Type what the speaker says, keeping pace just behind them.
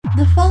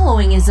The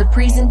following is a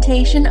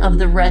presentation of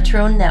the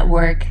Retro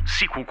Network.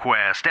 Sequel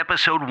Quest,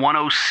 episode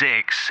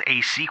 106,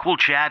 a sequel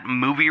chat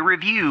movie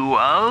review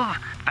of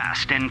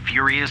Fast and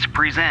Furious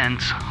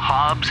presents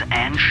Hobbs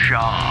and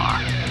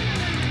Shaw.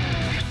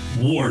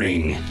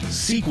 Warning,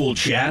 Sequel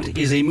Chat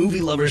is a movie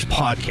lovers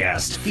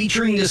podcast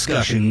featuring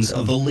discussions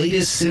of the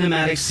latest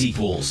cinematic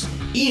sequels.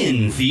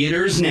 In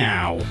theaters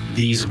now.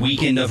 These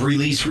weekend of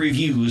release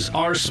reviews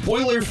are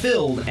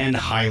spoiler-filled and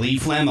highly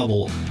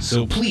flammable,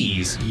 so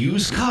please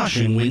use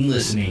caution when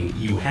listening.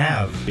 You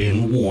have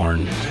been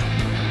warned.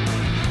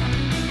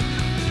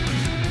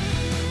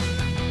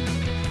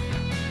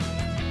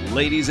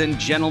 Ladies and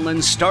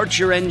gentlemen, start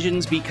your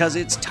engines because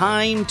it's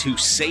time to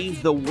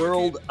save the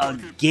world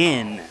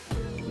again.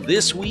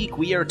 This week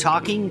we are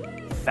talking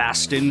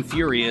Fast and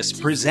Furious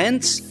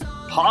presents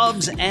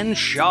Hobbs and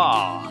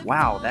Shaw.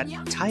 Wow, that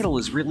title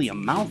is really a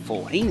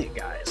mouthful, ain't it,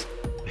 guys?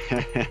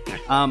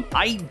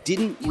 I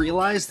didn't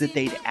realize that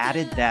they'd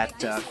added that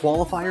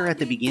qualifier at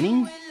the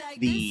beginning,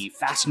 the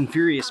Fast and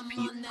Furious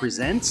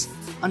presents,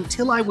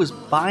 until I was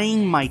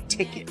buying my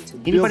ticket.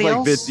 Anybody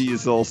else? Feels like Vin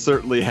Diesel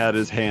certainly had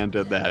his hand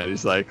in that.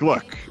 He's like,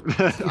 look,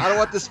 I don't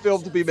want this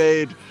film to be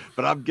made,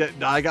 but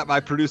I got my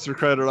producer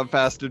credit on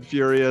Fast and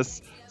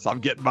Furious, so I'm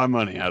getting my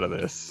money out of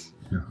this.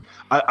 Yeah.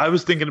 I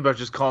was thinking about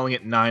just calling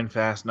it 9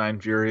 Fast,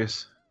 9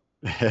 Furious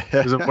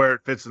because of where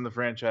it fits in the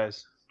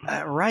franchise.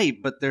 Right,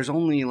 but there's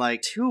only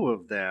like 2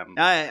 of them.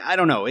 I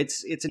don't know.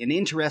 It's an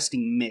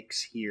interesting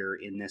mix here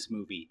in this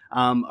movie.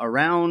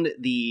 Around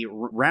the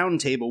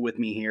round table with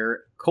me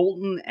here,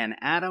 Colton and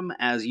Adam,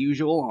 as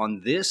usual,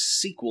 on this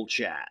sequel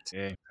chat.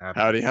 Hey,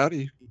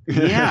 howdy.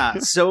 Yeah.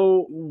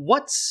 So,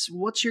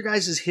 what's your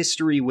guys'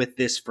 history with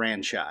this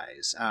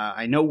franchise?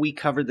 I know we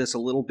covered this a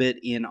little bit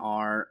in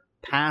our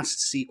past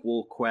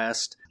sequel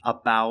quest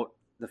about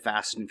the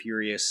Fast and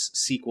Furious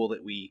sequel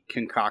that we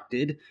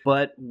concocted,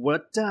 but where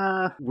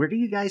do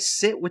you guys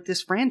sit with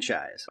this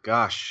franchise?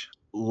 Gosh,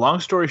 long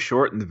story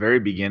short, in the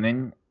very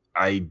beginning,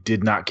 I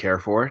did not care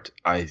for it.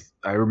 I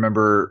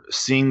remember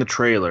seeing the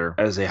trailer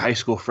as a high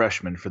school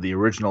freshman for the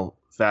original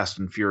Fast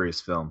and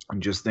Furious film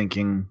and just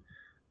thinking,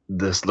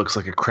 this looks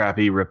like a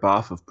crappy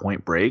ripoff of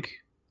Point Break.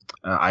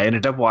 I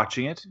ended up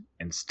watching it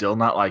and still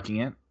not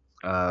liking it.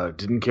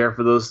 Didn't care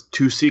for those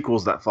 2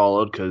 sequels that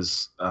followed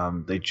because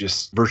they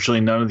just virtually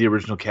none of the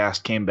original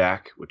cast came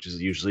back, which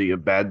is usually a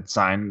bad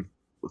sign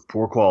with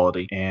poor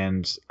quality.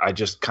 And I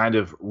just kind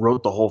of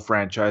wrote the whole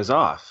franchise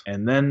off.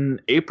 And then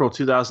April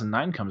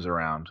 2009 comes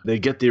around. They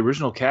get the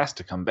original cast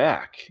to come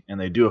back and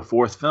they do a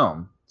 4th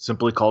film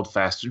simply called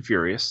Fast and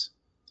Furious.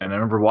 And I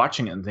remember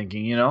watching it and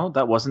thinking,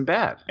 that wasn't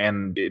bad.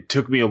 And it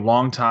took me a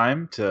long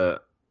time to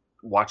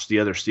watch the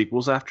other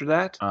sequels after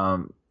that.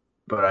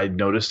 But I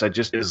noticed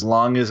as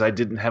long as I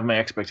didn't have my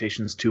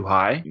expectations too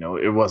high,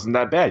 it wasn't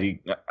that bad.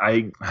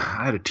 I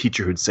had a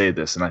teacher who'd say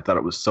this, and I thought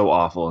it was so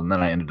awful, and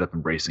then I ended up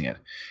embracing it.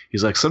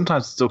 He's like,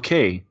 sometimes it's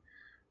okay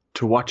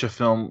to watch a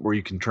film where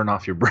you can turn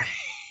off your brain.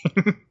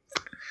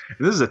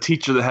 This is a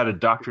teacher that had a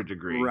doctorate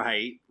degree.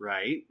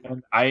 Right.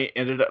 And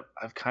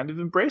I've kind of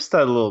embraced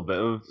that a little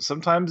bit.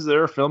 Sometimes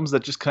there are films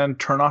that just kind of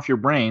turn off your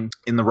brain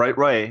in the right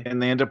way,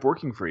 and they end up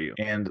working for you.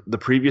 And the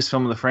previous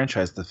film of the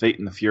franchise, The Fate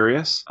and the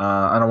Furious,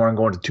 I don't want to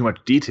go into too much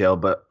detail,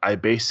 but I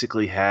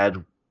basically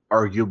had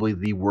arguably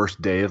the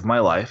worst day of my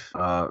life.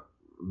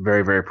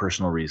 Very, very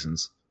personal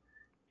reasons.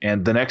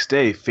 And the next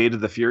day, Fate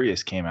of the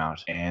Furious came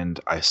out, and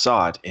I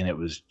saw it, and it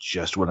was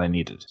just what I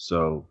needed.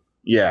 So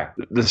yeah,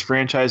 this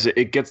franchise,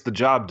 it gets the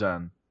job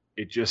done.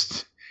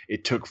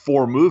 It took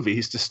 4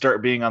 movies to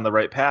start being on the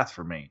right path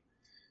for me.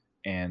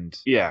 And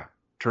yeah,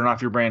 turn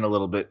off your brain a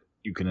little bit.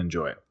 You can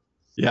enjoy it.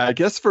 Yeah, I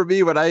guess for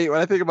me, when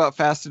I think about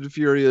Fast and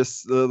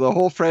Furious, the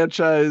whole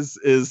franchise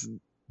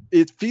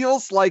it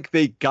feels like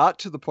they got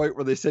to the point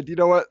where they said, you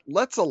know what,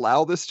 let's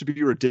allow this to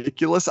be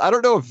ridiculous. I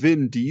don't know if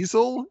Vin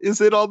Diesel is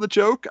in on the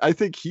joke. I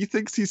think he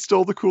thinks he's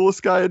still the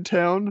coolest guy in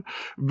town.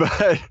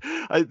 But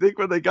I think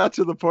when they got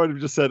to the point of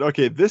just said,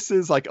 okay, this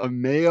is like a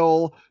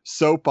male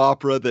soap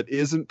opera that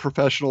isn't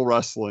professional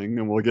wrestling,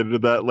 and we'll get into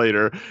that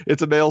later.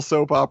 It's a male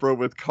soap opera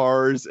with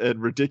cars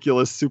and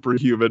ridiculous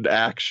superhuman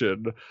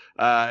action.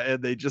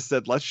 And they just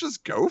said, let's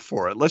just go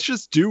for it. Let's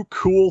just do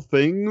cool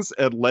things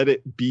and let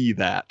it be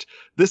that.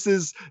 This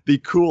is the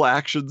cool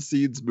action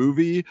scenes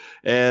movie,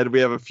 and we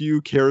have a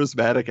few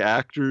charismatic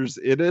actors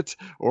in it,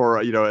 or,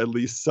 at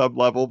least some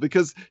level,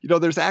 because,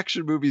 there's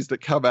action movies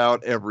that come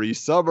out every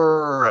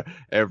summer,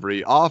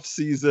 every off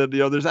season,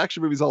 there's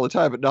action movies all the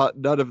time, but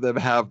none of them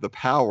have the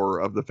power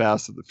of the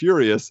Fast and the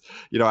Furious,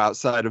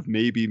 outside of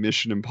maybe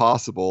Mission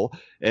Impossible.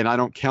 And I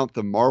don't count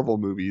the Marvel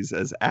movies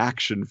as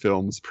action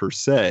films per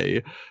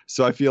se.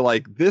 So I feel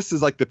like this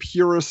is like the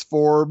purest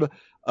form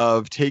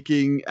of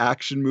taking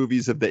action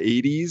movies of the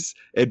 80s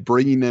and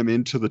bringing them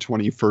into the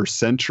 21st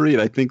century.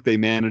 And I think they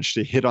managed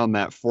to hit on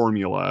that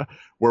formula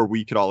where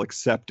we could all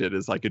accept it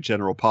as like a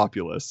general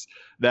populace.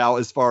 Now,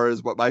 as far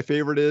as what my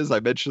favorite is, I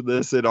mentioned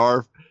this in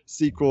our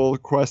sequel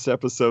quest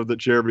episode that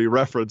Jeremy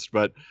referenced,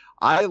 but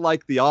I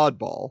like the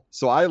oddball.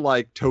 So I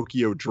like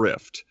Tokyo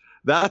Drift.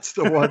 That's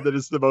the one that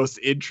is the most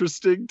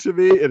interesting to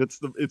me, and it's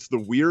the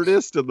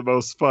weirdest and the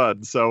most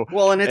fun. So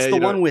well, and it's the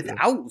one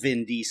without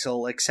Vin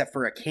Diesel, except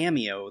for a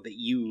cameo that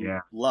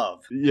you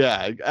love.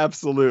 Yeah,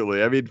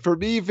 absolutely. I mean, for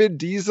me, Vin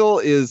Diesel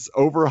is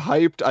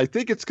overhyped. I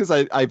think it's because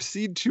I've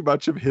seen too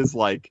much of his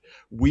like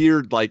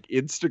weird like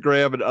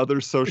Instagram and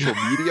other social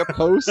media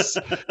posts,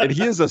 and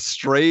he is a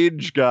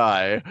strange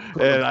guy.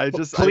 And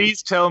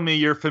please tell me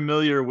you're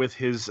familiar with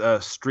his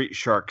Street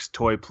Sharks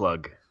toy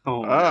plug.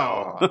 Oh,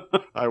 no.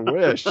 I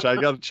wish. I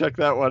got to check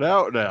that one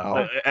out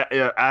now.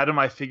 Adam,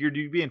 I figured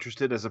you'd be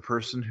interested as a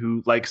person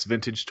who likes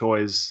vintage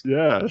toys.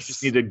 Yes. You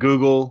just need to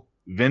Google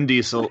Vin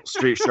Diesel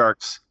Street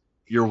Sharks.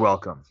 You're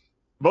welcome.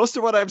 Most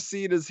of what I've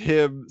seen is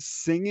him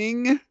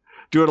singing,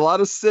 doing a lot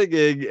of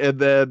singing, and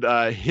then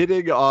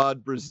hitting on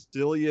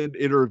Brazilian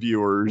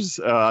interviewers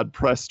on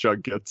press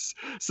junkets.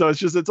 So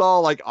it's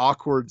all like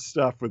awkward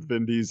stuff with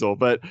Vin Diesel.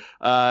 But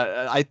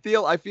I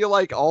feel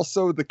like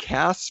also the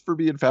casts for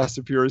me in Fast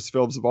and Furious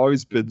films have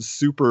always been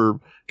super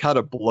kind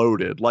of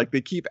bloated. Like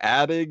they keep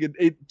adding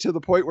it to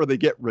the point where they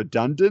get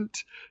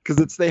redundant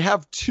because they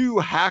have 2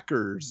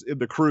 hackers in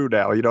the crew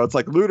now. You know, it's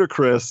like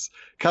Ludacris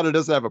kind of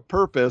doesn't have a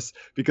purpose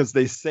because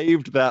they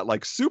saved that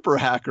like super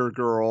hacker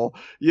girl,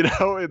 you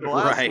know, in the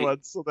last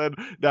one. So then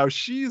now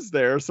she's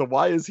there. So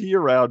why is he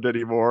around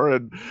anymore?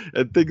 And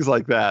things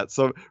like that.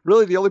 So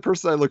really the only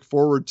person I look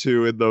forward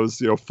to in those,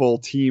 you know, full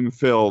team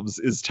films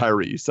is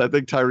Tyrese. I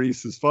think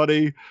Tyrese is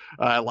funny.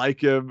 I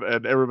like him,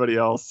 and everybody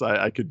else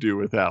I could do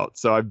without.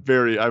 So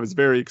I was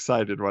very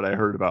excited when I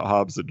heard about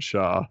Hobbs and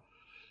Shaw.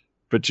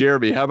 But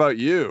Jeremy, how about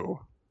you?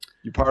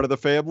 You part of the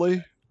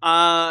family?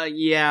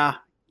 Yeah.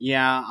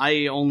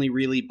 I only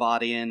really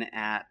bought in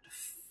at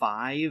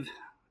 5,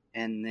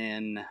 and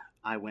then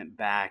I went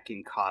back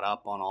and caught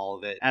up on all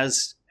of it.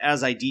 As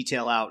I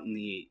detail out in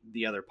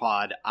the other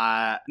pod,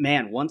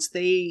 once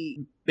they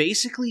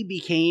basically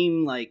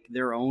became like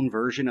their own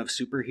version of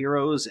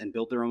superheroes and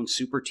built their own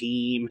super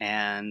team,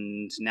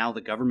 and now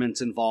the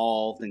government's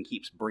involved and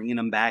keeps bringing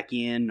them back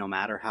in no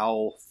matter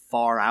how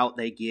far out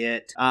they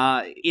get.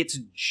 It's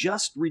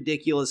just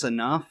ridiculous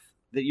enough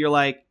that you're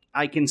like,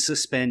 I can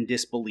suspend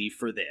disbelief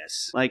for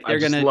this. Like they're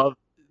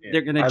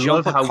gonna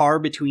jump a car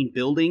between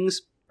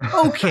buildings.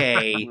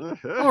 Okay,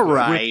 all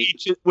right.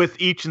 With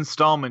each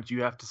installment,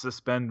 you have to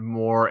suspend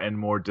more and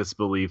more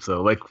disbelief,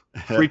 though. Like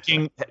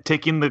freaking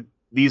taking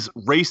these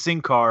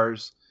racing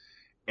cars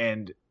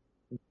and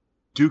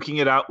duking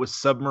it out with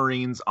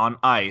submarines on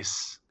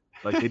ice,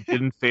 like they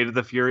did in Fate of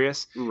the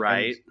Furious.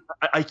 Right.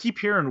 I keep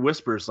hearing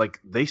whispers like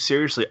they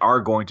seriously are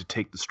going to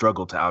take the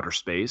struggle to outer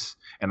space,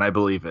 and I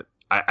believe it.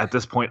 At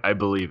this point, I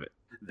believe it.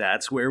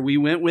 That's where we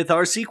went with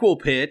our sequel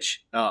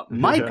pitch,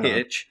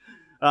 pitch.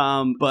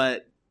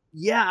 But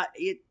yeah,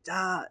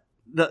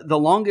 the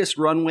longest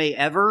runway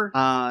ever.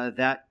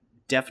 That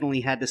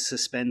definitely had to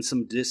suspend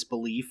some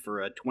disbelief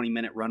for a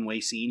 20-minute runway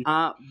scene.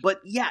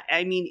 But yeah,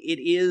 I mean, it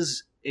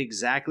is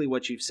exactly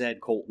what you've said,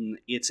 Colton.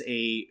 It's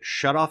a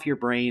shut off your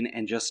brain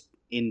and just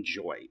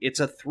enjoy. It's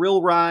a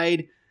thrill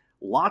ride.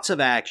 Lots of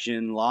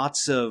action,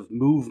 lots of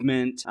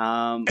movement.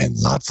 And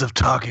lots of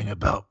talking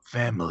about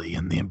family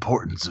and the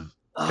importance of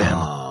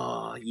family.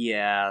 Oh,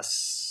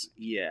 yes.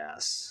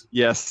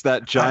 Yes,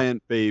 that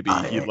giant baby.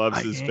 He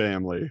loves his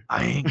family.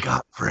 I ain't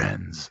got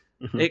friends.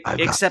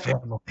 Except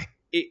family.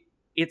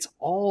 It's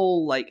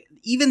all like,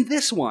 even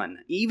this one,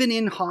 even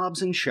in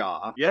Hobbs and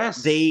Shaw,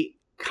 yes, they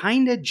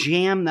kind of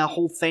jam the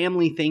whole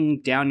family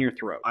thing down your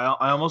throat.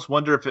 I almost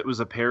wonder if it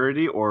was a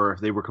parody or if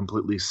they were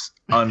completely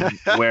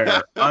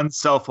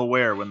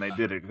unself-aware when they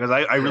did it, because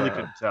I really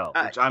couldn't tell,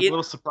 which I'm a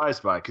little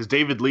surprised by, because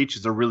David Leitch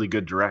is a really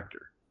good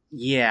director.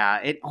 Yeah,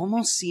 it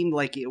almost seemed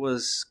like it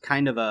was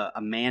kind of a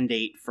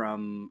mandate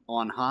from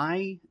on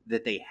high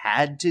that they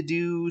had to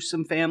do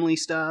some family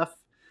stuff.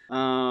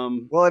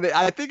 Well, and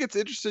I think it's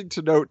interesting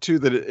to note too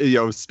that, you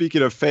know,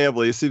 speaking of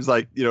family, it seems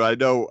like, you know, I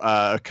know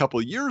a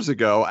couple years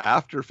ago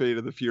after Fate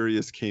of the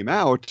Furious came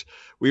out,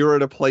 we were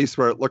in a place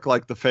where it looked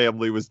like the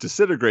family was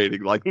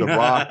disintegrating. Like The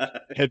Rock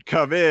had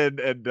come in,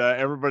 and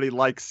everybody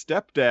liked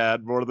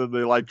stepdad more than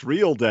they liked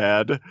real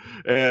dad.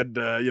 And,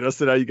 you know,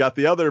 so now you got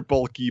the other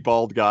bulky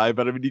bald guy.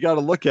 But I mean, you got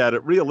to look at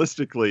it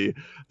realistically.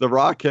 The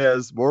Rock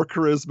has more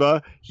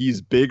charisma.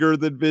 He's bigger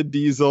than Vin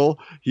Diesel.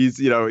 He's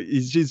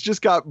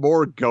just got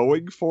more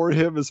going for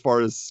him as far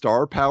as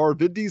star power.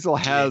 Vin Diesel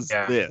has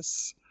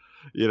this.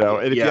 You know,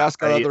 and if you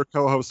ask our other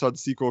co-host on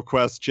Sequel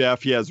Quest,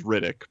 Jeff, he has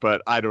Riddick,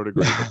 but I don't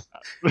agree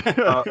with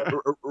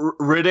that.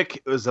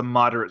 Riddick was a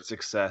moderate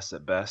success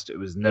at best. It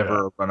was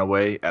never a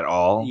runaway at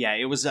all. Yeah,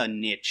 it was a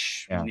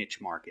niche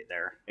market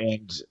there.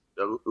 And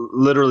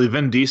literally,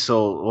 Vin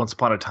Diesel, once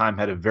upon a time,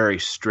 had a very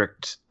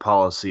strict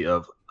policy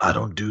of, I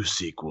don't do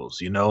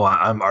sequels. You know,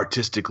 I'm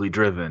artistically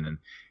driven. And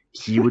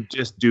he would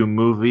just do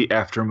movie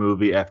after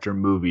movie after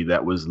movie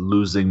that was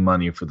losing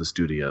money for the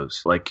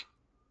studios. Like,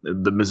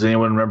 does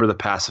anyone remember The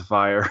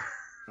Pacifier?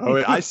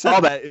 Oh, I saw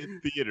that in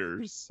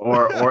theaters.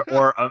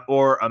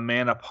 or A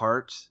Man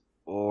Apart.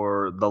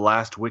 or The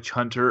Last Witch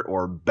Hunter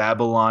or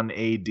Babylon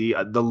AD.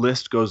 The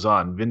list goes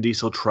on. Vin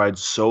Diesel tried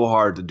so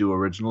hard to do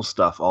original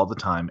stuff all the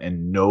time,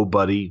 and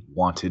nobody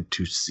wanted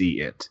to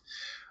see it.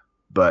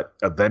 But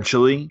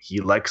eventually, he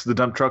likes the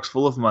dump trucks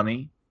full of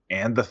money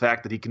and the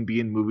fact that he can be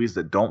in movies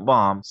that don't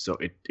bomb. So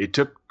it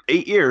took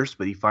 8 years,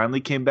 but he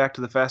finally came back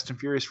to the Fast and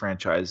Furious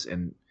franchise.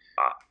 And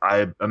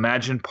I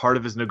imagine part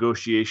of his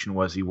negotiation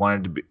was he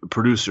wanted to be a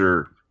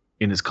producer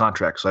in his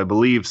contract. So I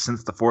believe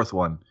since the fourth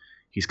one,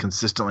 he's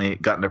consistently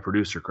gotten a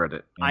producer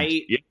credit.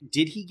 And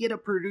Did he get a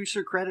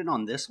producer credit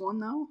on this one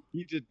though?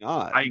 He did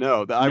not.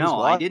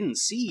 I didn't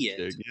see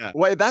it. Yeah.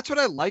 Well, that's what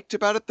I liked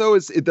about it though,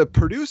 is the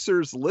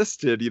producers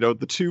listed.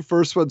 The two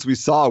first ones we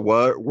saw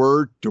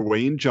were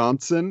Dwayne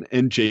Johnson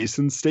and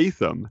Jason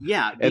Statham.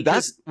 Yeah,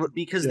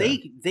 because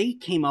they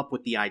came up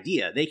with the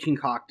idea. They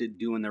concocted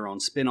doing their own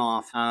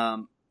spinoff.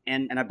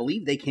 And I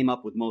believe they came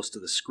up with most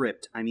of the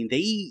script. I mean, they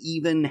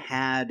even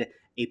had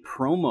a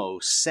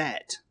promo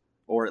set,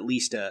 or at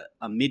least a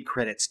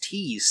mid-credits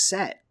tease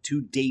set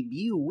to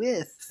debut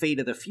with Fate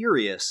of the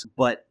Furious,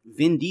 but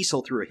Vin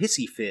Diesel threw a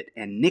hissy fit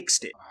and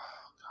nixed it.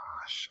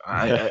 Oh,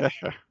 gosh.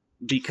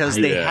 Because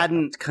they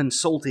hadn't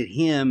consulted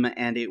him,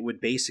 and it would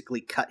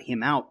basically cut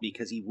him out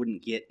because he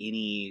wouldn't get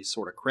any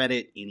sort of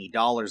credit, any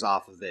dollars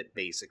off of it,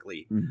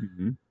 basically.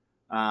 Mm-hmm.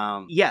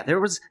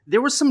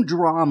 There was some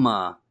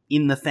drama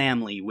in the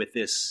family with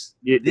this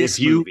If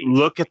you movie.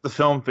 look at the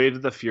film Fate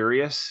of the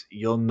Furious,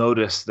 you'll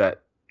notice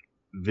that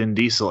Vin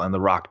Diesel and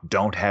The Rock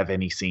don't have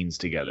any scenes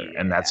together,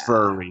 and that's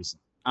for a reason.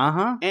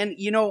 And,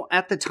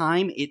 at the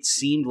time, it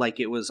seemed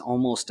like it was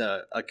almost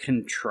a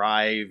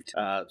contrived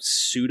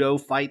pseudo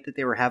fight that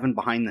they were having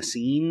behind the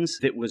scenes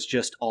that was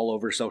just all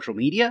over social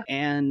media,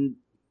 and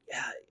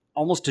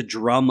almost to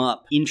drum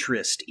up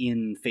interest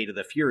in Fate of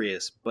the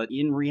Furious. But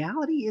in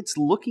reality, it's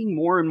looking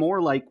more and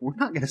more like we're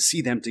not going to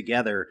see them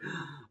together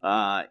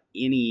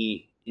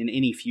in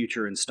any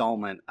future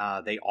installment.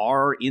 They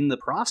are in the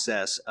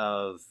process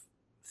of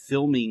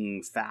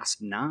filming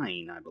Fast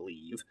 9, I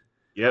believe.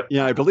 Yep.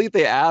 Yeah, I believe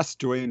they asked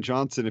Dwayne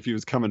Johnson if he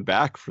was coming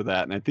back for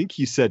that, and I think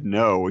he said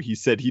no. He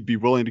said he'd be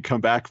willing to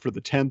come back for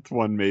the 10th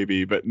one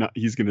maybe, but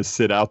he's going to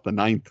sit out the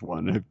 9th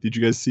one. Did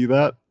you guys see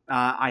that?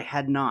 I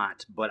had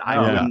not, but I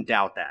wouldn't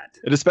doubt that.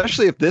 And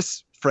especially if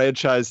this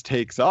franchise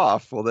takes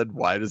off, well, then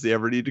why does he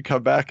ever need to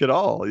come back at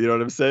all? You know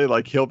what I'm saying?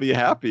 Like, he'll be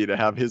happy to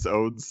have his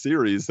own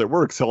series that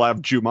works. He'll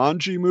have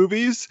Jumanji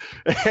movies,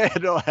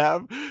 and he'll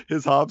have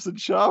his Hobbs and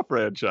Shaw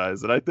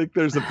franchise. And I think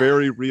there's a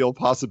very real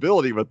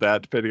possibility with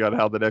that, depending on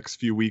how the next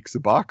few weeks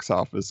of box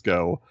office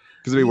go.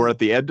 Because, we're at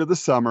the end of the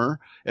summer,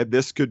 and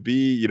this could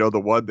be, the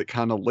one that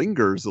kind of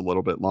lingers a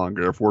little bit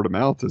longer if word of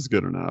mouth is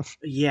good enough.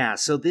 Yeah,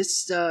 so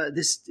this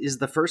is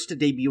the first to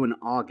debut in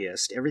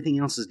August. Everything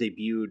else is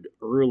debuted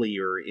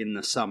earlier in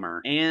the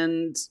summer.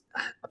 And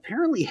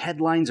apparently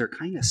headlines are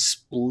kind of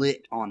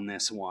split on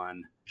this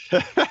one.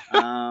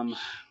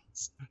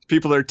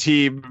 People are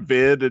team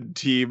Vin and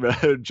team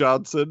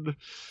Johnson.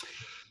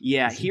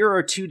 Yeah, here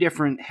are two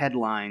different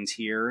headlines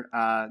here.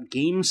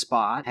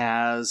 GameSpot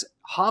has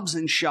Hobbs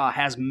 & Shaw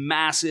has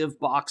massive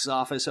box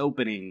office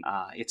opening.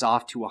 It's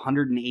off to a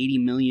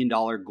 $180 million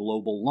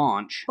global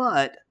launch.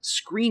 But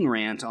Screen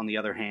Rant, on the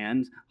other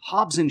hand,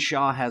 Hobbs &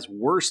 Shaw has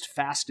worst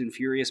Fast and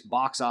Furious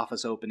box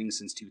office opening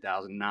since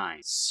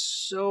 2009.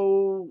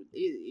 So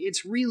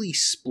it's really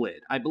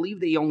split. I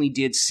believe they only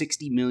did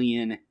 $60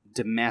 million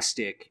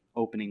domestic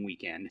opening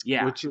weekend.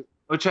 Yeah.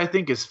 Which I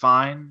think is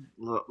fine.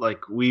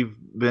 Like, we've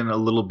been a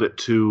little bit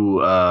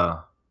too,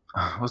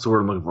 what's the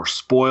word I'm looking for?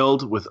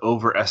 Spoiled with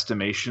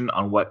overestimation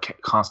on what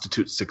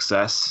constitutes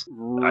success.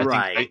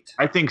 Right.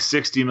 I think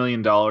 $60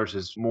 million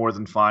is more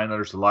than fine.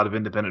 There's a lot of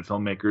independent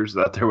filmmakers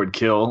that there would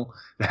kill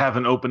to have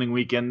an opening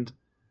weekend,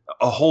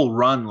 a whole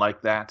run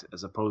like that,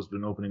 as opposed to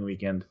an opening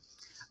weekend.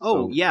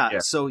 Oh, so, yeah.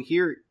 So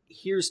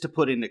here's to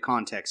put into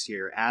context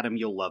here. Adam,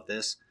 you'll love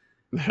this.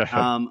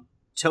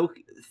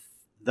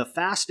 The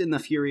Fast and the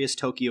Furious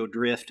Tokyo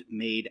Drift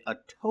made a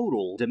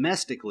total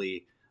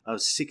domestically of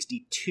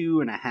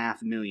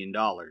 $62.5 million.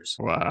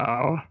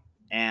 Wow.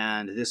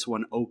 And this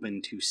one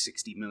opened to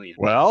 $60 million.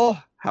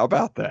 Well, how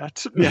about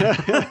that?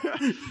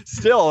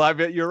 Still, I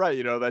mean, you're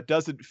right. That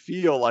doesn't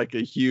feel like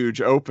a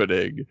huge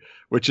opening,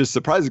 which is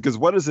surprising because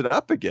what is it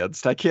up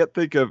against? I can't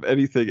think of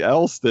anything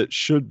else that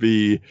should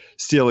be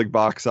stealing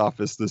box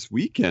office this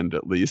weekend,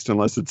 at least,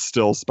 unless it's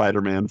still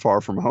Spider-Man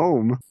Far From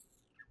Home.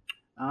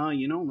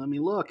 Let me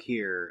look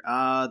here.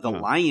 The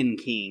Lion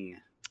King.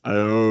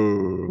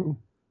 Oh.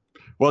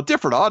 Well,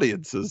 different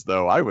audiences,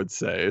 though, I would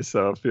say.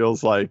 So it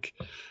feels like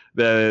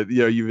that,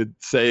 you would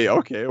say,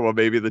 okay, well,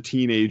 maybe the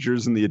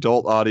teenagers and the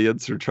adult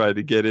audience are trying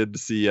to get in to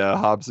see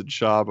Hobbs and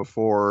Shaw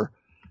before,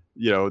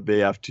 they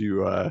have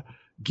to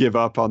give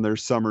up on their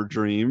summer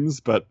dreams,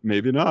 but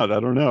maybe not. I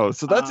don't know.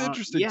 So that's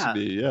interesting to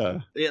me. Yeah.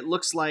 It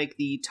looks like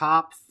the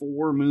top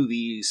 4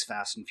 movies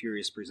Fast and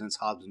Furious presents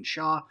Hobbs and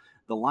Shaw.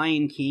 The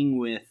Lion King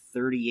with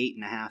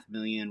 $38.5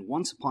 million,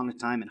 Once Upon a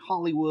Time in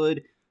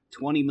Hollywood,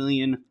 $20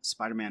 million,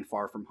 Spider-Man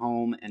Far From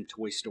Home, and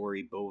Toy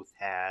Story both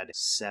had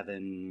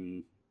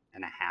 $7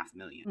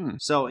 million.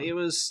 So it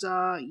was,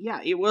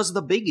 it was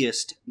the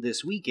biggest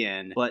this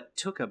weekend, but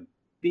took a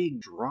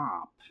big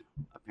drop.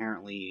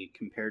 Apparently,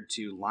 compared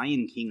to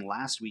Lion King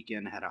last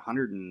weekend, had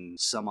 $100 and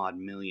some odd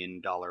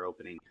million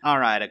opening.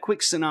 Alright, a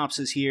quick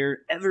synopsis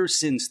here. Ever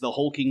since the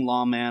hulking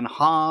lawman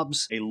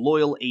Hobbs, a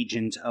loyal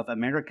agent of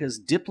America's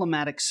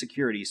diplomatic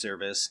security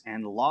service,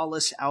 and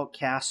lawless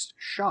outcast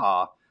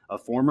Shaw, a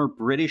former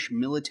British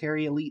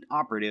military elite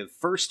operative,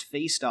 first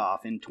faced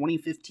off in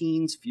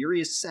 2015's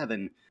Furious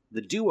 7,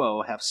 the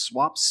duo have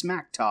swapped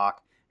smack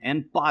talk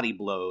and body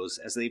blows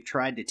as they've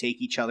tried to take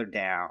each other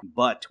down.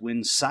 But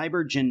when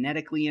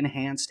cyber-genetically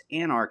enhanced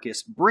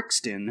anarchist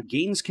Brixton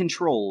gains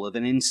control of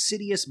an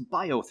insidious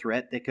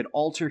biothreat that could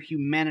alter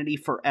humanity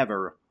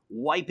forever,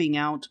 wiping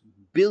out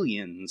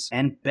billions,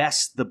 and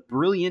best, the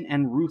brilliant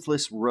and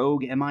ruthless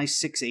rogue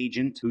MI6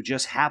 agent who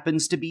just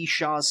happens to be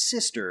Shaw's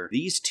sister,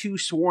 these two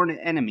sworn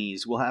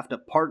enemies will have to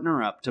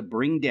partner up to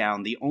bring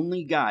down the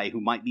only guy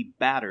who might be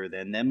badder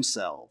than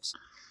themselves.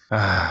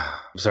 I'm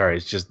sorry,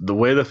 it's just the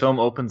way the film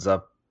opens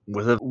up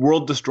with a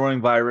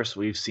world-destroying virus.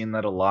 We've seen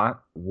that a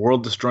lot.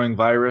 World-destroying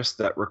virus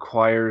that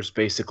requires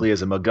basically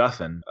as a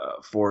MacGuffin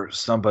for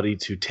somebody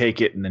to take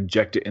it and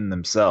inject it in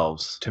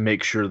themselves to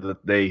make sure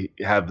that they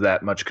have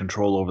that much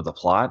control over the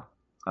plot.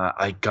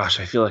 I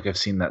feel like I've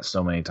seen that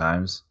so many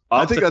times.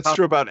 I think that's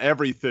true about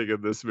everything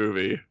in this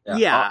movie.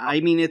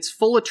 I mean, it's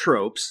full of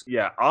tropes.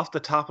 Yeah, off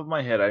the top of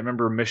my head, I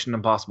remember Mission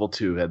Impossible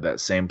 2 had that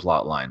same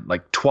plot line.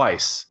 Like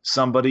twice,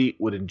 somebody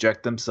would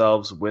inject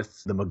themselves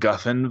with the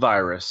MacGuffin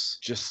virus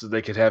just so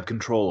they could have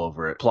control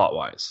over it,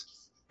 plot-wise.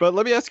 But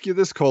let me ask you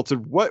this, Colton.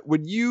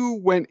 When you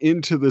went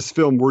into this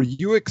film, were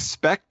you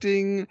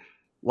expecting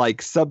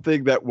like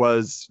something that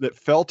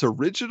felt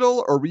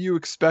original, or were you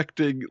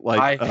expecting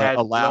like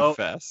a laugh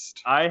fest?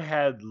 I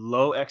had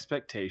low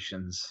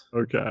expectations.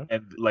 Okay.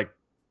 And like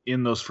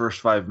in those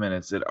first 5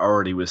 minutes, it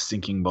already was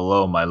sinking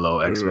below my low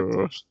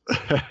expectations.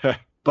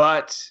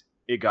 But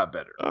it got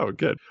better. Oh,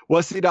 good.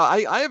 Well, see, now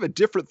I have a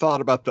different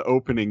thought about the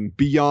opening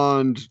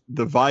beyond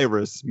the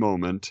virus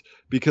moment,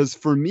 because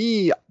for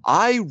me,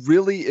 I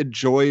really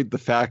enjoyed the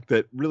fact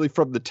that really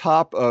from the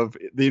top of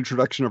the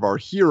introduction of our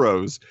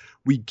heroes,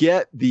 we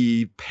get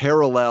the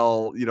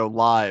parallel,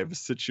 live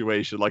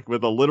situation, like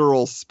with a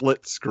literal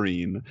split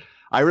screen.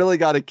 I really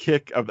got a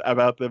kick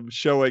about them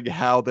showing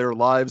how their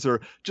lives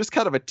are just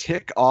kind of a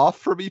tick off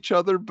from each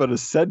other, but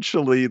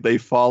essentially they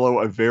follow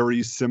a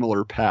very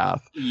similar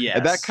path. Yes.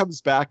 And that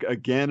comes back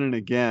again and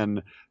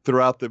again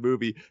throughout the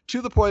movie,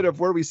 to the point of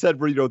where we said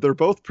they're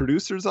both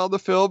producers on the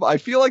film. I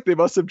feel like they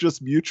must have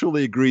just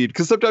mutually agreed,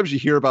 because sometimes you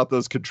hear about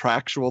those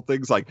contractual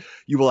things like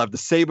you will have the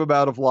same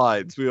amount of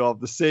lines, we will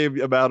have the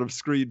same amount of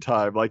screen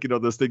time, like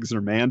those things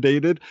are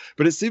mandated.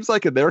 But it seems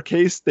like in their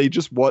case they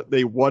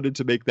wanted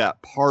to make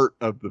that part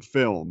of the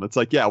film. It's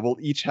like, yeah, we'll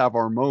each have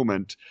our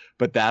moment,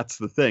 but that's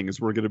the thing, is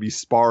we're going to be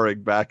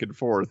sparring back and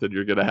forth, and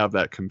you're going to have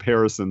that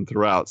comparison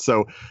throughout.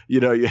 So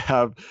you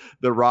have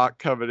The Rock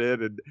coming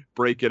in and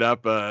breaking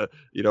up a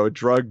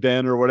drug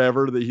den or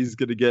whatever, that he's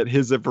going to get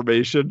his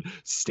information.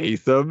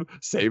 Statham,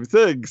 same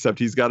thing, except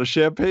he's got a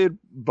champagne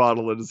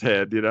bottle in his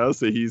hand,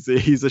 so he's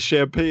a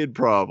champagne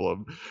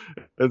problem.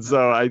 And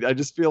so I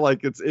just feel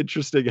like it's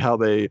interesting how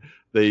they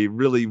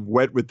really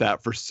went with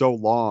that for so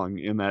long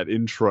in that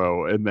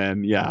intro. And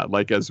then,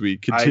 like as we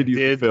continue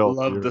the film.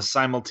 I love the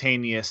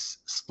simultaneous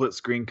split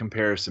screen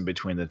comparison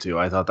between the two.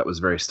 I thought that was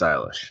very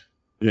stylish.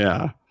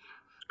 Yeah.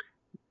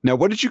 Now,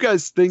 what did you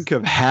guys think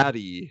of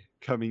Hattie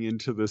coming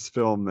into this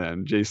film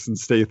then, Jason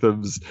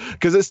Statham's?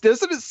 Because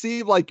doesn't it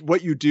seem like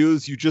what you do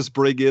is you just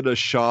bring in a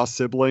Shaw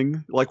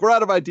sibling? Like, we're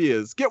out of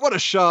ideas. Get one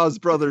of Shaw's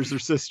brothers or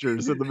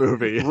sisters in the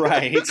movie.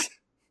 Right.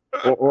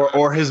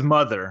 or his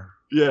mother.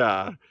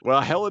 Yeah. Well,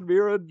 Helen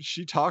Mirren,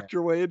 she talked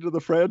her way into the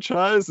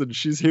franchise, and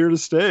she's here to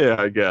stay,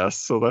 I guess.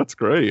 So that's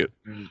great.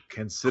 And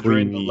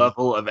considering the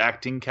level of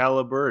acting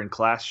caliber and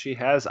class she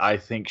has, I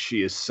think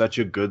she is such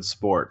a good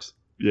sport.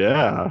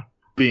 Yeah.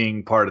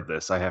 Being part of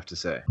this, I have to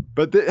say.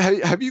 But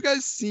have you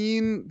guys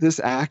seen this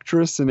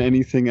actress in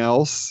anything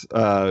else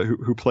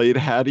who played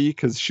Hattie?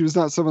 Because she was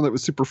not someone that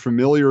was super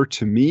familiar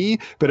to me,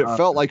 but it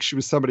felt like she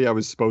was somebody I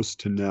was supposed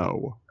to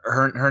know.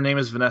 Her name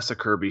is Vanessa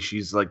Kirby.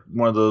 She's like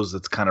one of those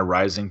that's kind of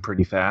rising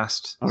pretty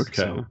fast. Okay.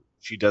 So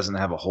she doesn't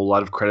have a whole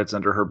lot of credits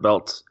under her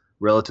belt,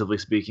 relatively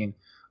speaking.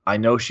 I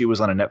know she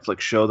was on a Netflix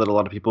show that a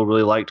lot of people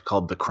really liked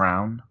called The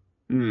Crown.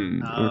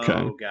 Okay.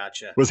 Oh,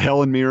 gotcha. Was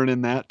Helen Mirren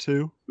in that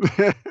too?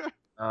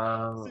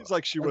 Seems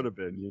like she would have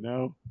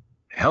been,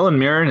 Helen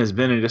Mirren has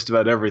been in just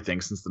about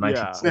everything since the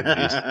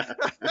 1970s.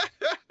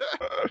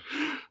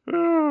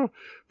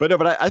 But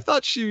I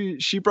thought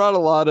she brought a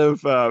lot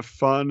of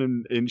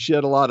fun and she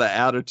had a lot of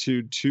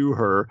attitude to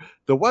her.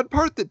 The one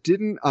part that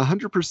didn't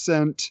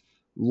 100%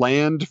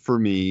 land for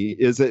me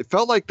is it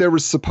felt like there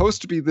was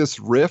supposed to be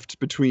this rift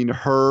between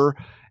her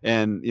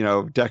and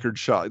Deckard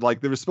Shaw. Like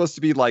there was supposed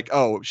to be like,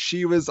 oh,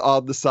 she was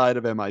on the side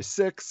of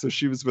MI6, so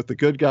she was with the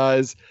good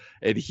guys,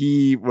 and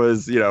he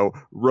was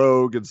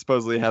rogue and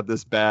supposedly had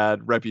this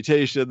bad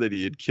reputation that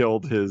he had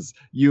killed his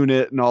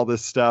unit and all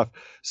this stuff.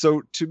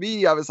 So to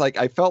me, I was like,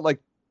 I felt like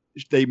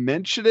they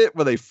mention it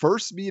when they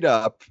first meet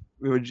up.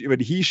 When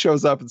he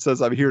shows up and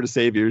says, "I'm here to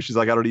save you," she's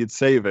like, "I don't need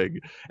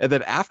saving." And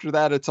then after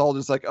that, it's all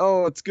just like,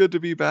 "Oh, it's good to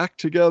be back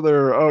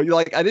together." Oh, you're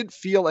like, I didn't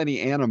feel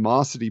any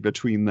animosity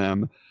between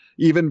them,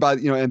 even by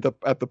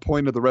at the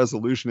point of the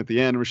resolution at the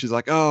end, where she's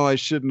like, "Oh, I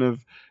shouldn't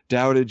have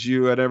doubted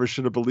you. I never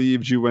should have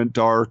believed you went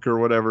dark," or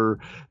whatever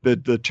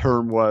the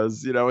term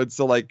was, And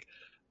so like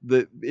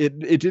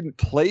it didn't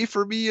play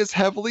for me as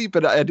heavily,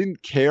 but I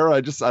didn't care. I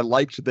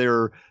liked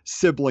their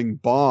sibling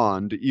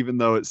bond, even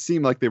though it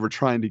seemed like they were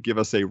trying to give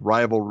us a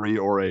rivalry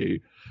or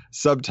a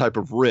subtype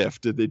of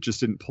rift. It just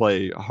didn't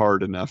play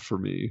hard enough for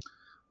me.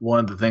 One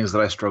of the things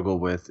that I struggle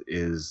with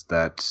is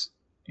that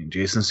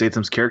Jason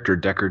Statham's character,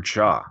 Deckard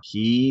Shaw,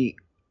 he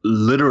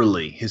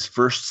literally, his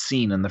first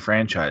scene in the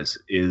franchise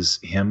is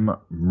him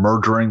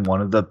murdering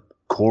one of the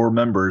core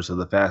members of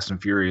the Fast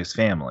and Furious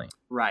family.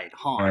 Right,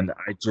 Han. And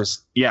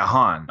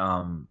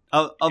Han.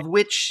 Of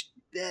which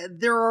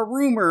there are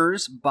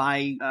rumors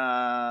by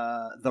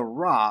The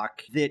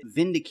Rock that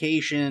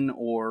vindication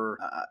or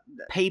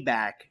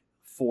payback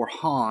for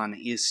Han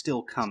is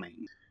still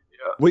coming.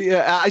 Well,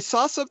 yeah, I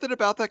saw something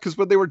about that because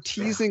when they were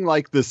teasing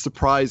like the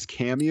surprise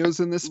cameos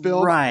in this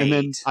film, right, and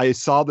then I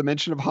saw the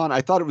mention of Han, I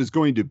thought it was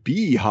going to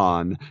be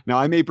Han. Now,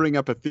 I may bring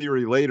up a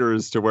theory later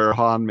as to where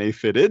Han may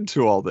fit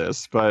into all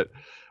this, but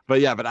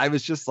I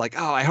was just like,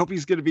 oh, I hope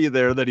he's going to be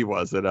there. That he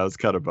wasn't. I was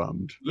kind of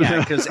bummed. Yeah,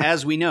 because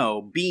as we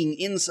know, being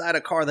inside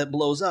a car that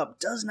blows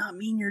up does not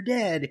mean you're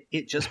dead.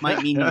 It just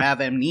might mean you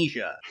have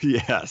amnesia.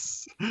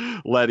 Yes,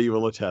 Letty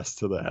will attest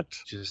to that.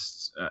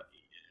 Just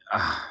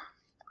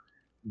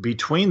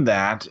between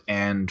that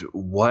and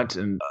what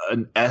an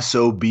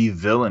SOB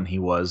villain he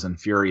was in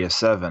Furious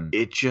 7,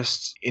 it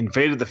just, in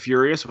Fate of the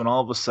Furious, when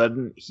all of a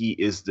sudden he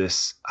is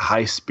this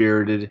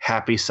high-spirited,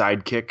 happy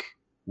sidekick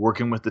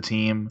working with the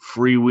team,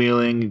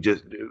 freewheeling,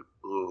 just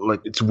like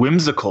it's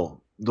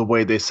whimsical the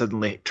way they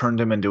suddenly turned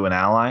him into an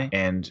ally.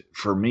 And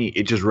for me,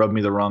 it just rubbed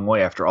me the wrong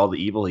way after all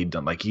the evil he'd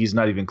done. Like, he's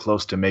not even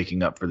close to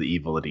making up for the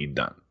evil that he'd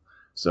done.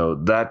 So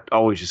that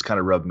always just kind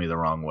of rubbed me the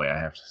wrong way, I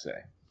have to say.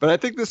 But I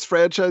think this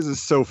franchise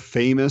is so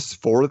famous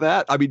for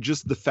that. I mean,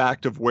 just the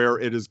fact of where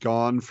it has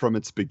gone from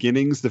its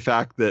beginnings, the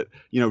fact that,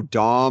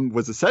 Dom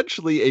was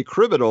essentially a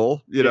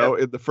criminal,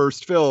 in the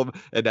first film,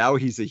 and now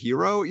he's a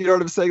hero. You know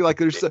what I'm saying? Like,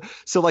 there's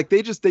so like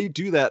they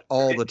do that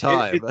all the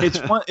time.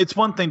 It's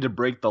one thing to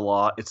break the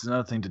law. It's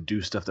another thing to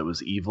do stuff that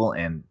was evil.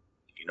 And,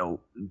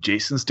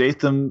 Jason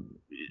Statham,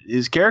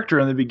 his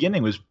character in the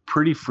beginning was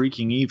pretty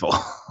freaking evil.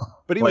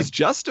 But he was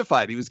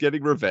justified. He was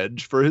getting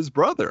revenge for his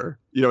brother,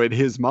 in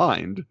his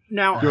mind.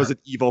 Now, he wasn't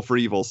evil for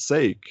evil's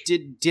sake.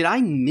 Did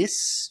I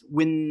miss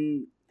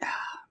when...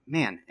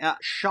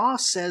 Shaw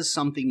says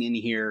something in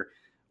here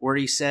where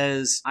he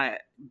says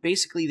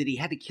basically that he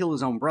had to kill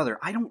his own brother.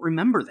 I don't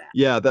remember that.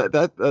 Yeah,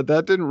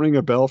 that didn't ring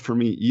a bell for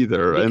me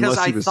either. Because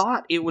I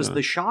thought it was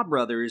the Shaw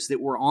brothers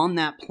that were on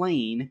that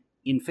plane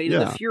in Fate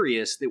of the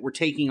Furious that were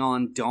taking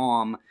on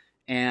Dom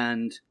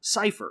and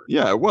Cypher.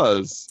 Yeah, it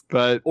was.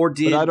 But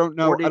I don't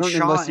know. I don't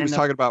know unless he was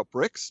talking about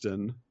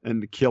Brixton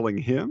and killing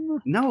him.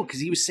 No, because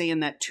he was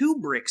saying that to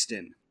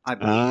Brixton, I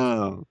believe.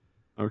 Oh,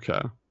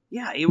 okay.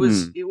 Yeah, it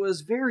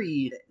was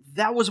very...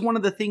 That was one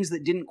of the things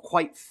that didn't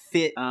quite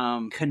fit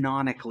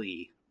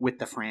canonically with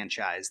the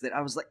franchise. That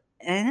I was like,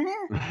 eh?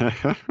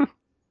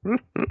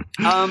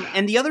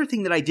 And the other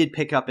thing that I did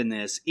pick up in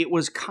this, it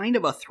was kind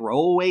of a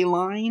throwaway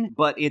line,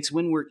 but it's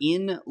when we're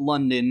in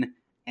London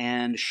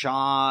and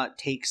Shaw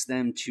takes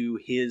them to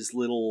his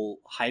little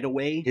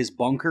hideaway, his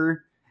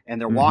bunker, and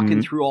they're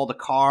walking through all the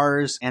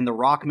cars, and The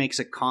Rock makes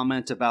a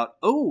comment about,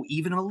 oh,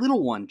 even a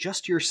little one,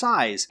 just your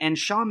size. And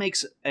Shaw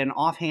makes an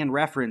offhand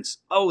reference,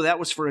 oh, that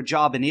was for a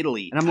job in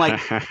Italy. And I'm like,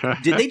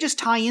 did they just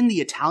tie in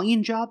the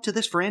Italian job to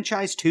this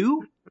franchise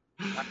too?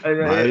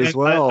 Might as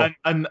well.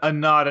 A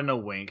nod and a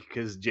wink,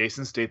 because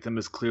Jason Statham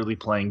is clearly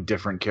playing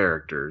different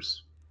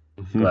characters.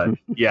 But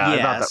yeah, I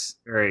thought that was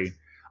very...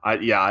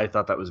 I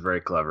thought that was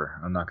very clever.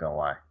 I'm not going to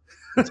lie.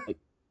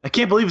 I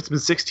can't believe it's been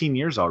 16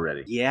 years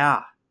already.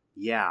 Yeah.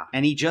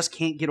 And he just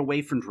can't get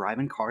away from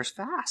driving cars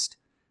fast.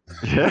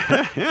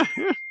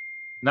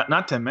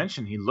 Not to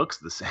mention, he looks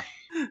the same.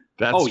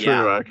 That's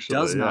true, actually.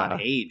 Does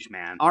not age,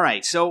 man. All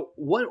right, so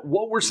what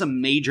were some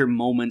major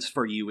moments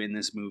for you in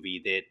this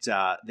movie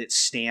that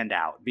stand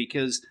out?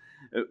 Because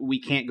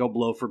we can't go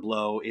blow for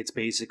blow. It's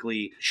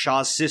basically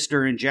Shaw's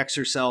sister injects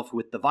herself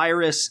with the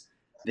virus.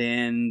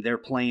 Then they're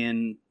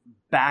playing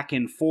back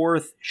and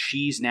forth.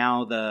 She's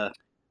now the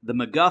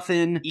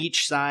MacGuffin.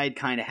 Each side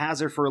kind of has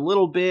her for a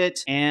little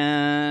bit.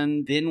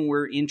 And then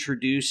we're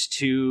introduced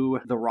to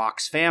The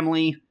Rock's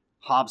family,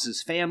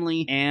 Hobbs's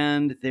family,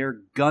 and they're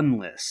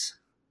gunless.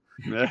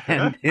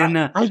 And then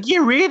I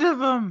get rid of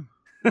them.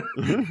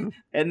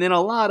 And then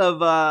a lot of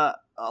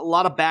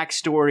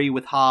backstory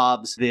with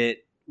Hobbs that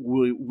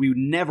we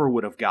never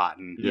would have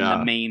gotten in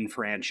the main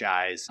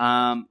franchise.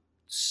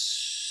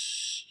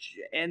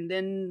 And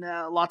then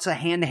lots of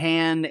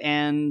hand-to-hand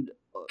and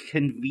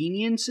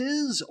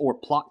conveniences or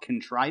plot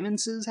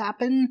contrivances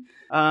happen.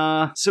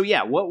 So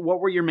yeah, what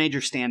were your major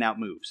standout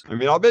moves? I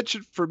mean, I'll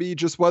mention for me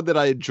just one that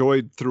I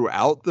enjoyed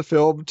throughout the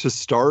film to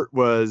start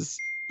was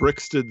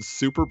Brixton's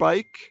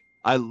superbike.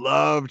 I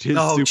loved his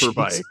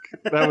superbike.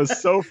 That was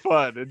so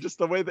fun. And just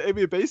the way that, I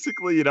mean,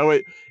 basically, you know,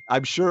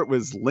 I'm sure it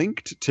was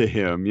linked to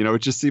him. You know,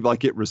 it just seemed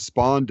like it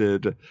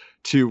responded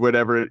to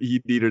whatever he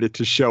needed it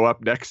to show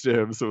up next to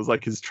him. So it was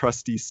like his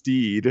trusty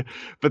steed.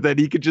 But then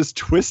he could just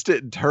twist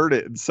it and turn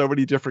it in so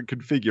many different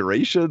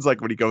configurations, like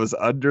when he goes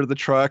under the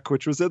truck,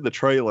 which was in the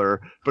trailer,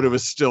 but it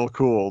was still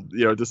cool,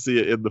 you know, to see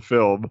it in the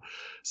film.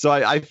 So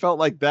I felt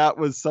like that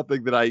was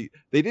something that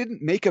they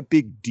didn't make a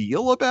big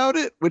deal about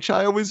it, which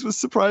I always was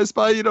surprised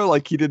by, you know,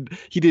 like he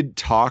didn't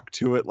talk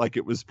to it like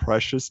it was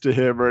precious to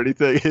him or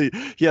anything.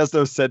 He has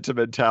no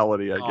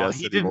sentimentality, I guess.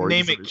 He anymore.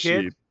 didn't name it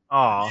Kid.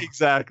 Oh,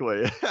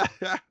 exactly.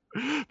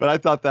 But I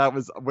thought that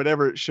was,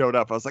 whenever it showed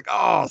up, I was like,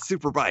 oh,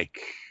 Superbike.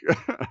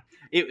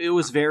 It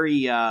was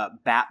very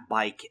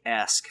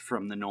Bat-Bike-esque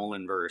from the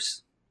Nolan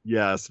verse.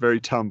 Yes, very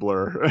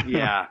Tumblr.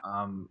 Yeah.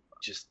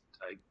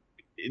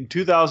 In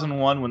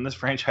 2001, when this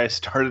franchise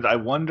started, I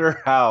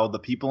wonder how the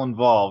people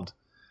involved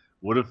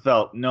would have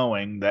felt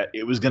knowing that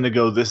it was going to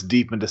go this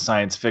deep into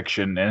science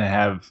fiction and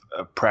have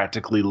a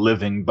practically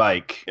living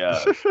bike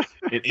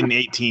in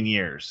 18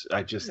 years.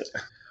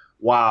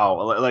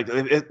 Wow. Like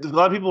a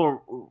lot of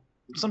people,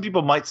 some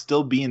people might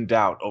still be in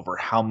doubt over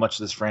how much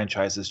this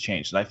franchise has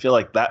changed. And I feel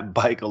like that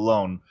bike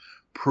alone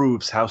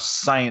proves how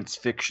science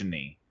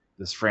fiction-y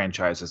this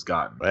franchise has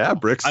gotten. Yeah,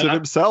 Brixton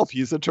himself,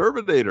 he's a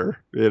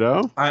Terminator, you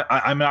know?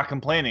 I'm not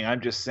complaining.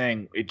 I'm just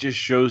saying it just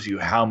shows you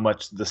how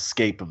much the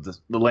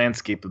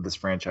landscape of this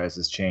franchise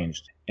has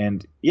changed.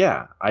 And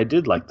yeah, I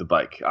did like the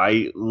bike.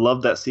 I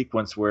love that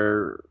sequence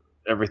where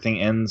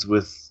everything ends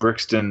with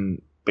Brixton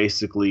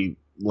basically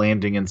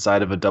landing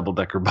inside of a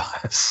double-decker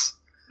bus.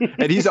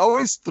 And he's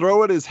always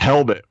throwing his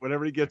helmet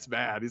whenever he gets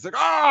mad. He's like,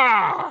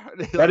 ah!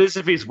 That is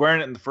if he's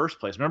wearing it in the first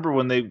place. Remember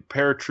when they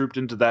paratrooped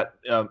into that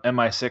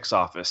MI6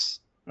 office?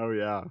 Oh,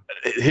 yeah.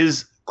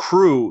 His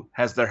crew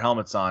has their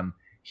helmets on.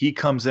 He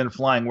comes in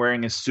flying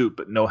wearing his suit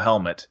but no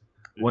helmet.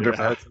 Wonder if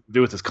that has to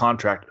do with his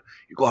contract.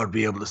 You got to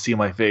be able to see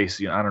my face.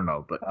 You know, I don't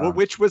know. But well,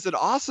 which was an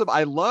awesome.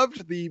 I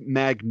loved the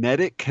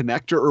magnetic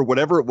connector or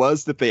whatever it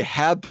was that they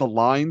had the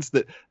lines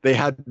that they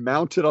had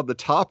mounted on the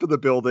top of the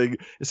building.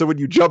 So when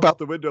you jump out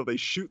the window, they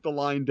shoot the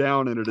line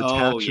down and it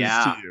attaches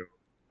to you.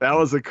 That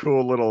was a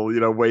cool little,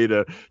 you know, way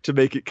to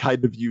make it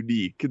kind of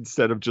unique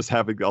instead of just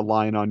having a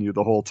line on you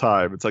the whole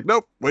time. It's like,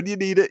 nope, when you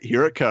need it,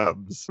 here it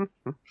comes.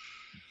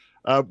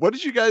 What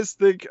did you guys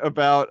think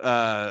about,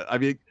 I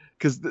mean,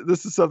 because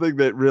this is something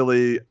that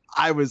really,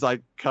 I was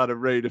like kind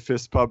of ready to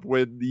fist pump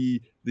when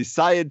the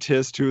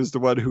scientist who is the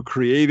one who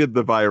created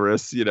the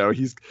virus, you know,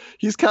 he's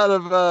kind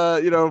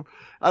of, you know,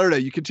 I don't know.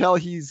 You can tell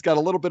he's got a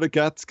little bit of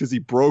guts because he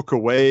broke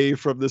away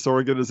from this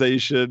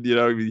organization. You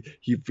know,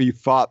 he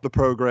fought the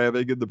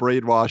programming and the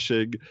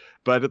brainwashing,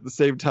 but at the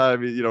same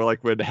time, you know,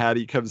 like when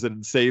Hattie comes in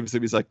and saves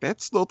him, he's like,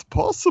 "That's not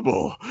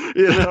possible,"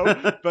 you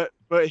know. but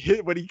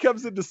when he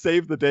comes in to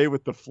save the day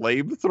with the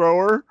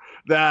flamethrower,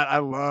 that I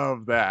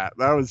love that.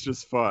 That was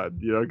just fun,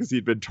 you know, because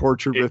he'd been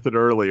tortured with it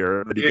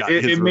earlier. And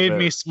it made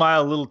me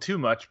smile a little too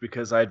much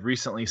because I'd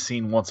recently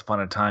seen Once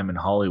Upon a Time in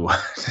Hollywood.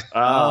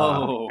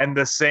 Oh, and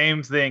the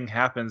same thing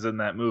happens in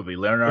that movie.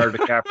 Leonardo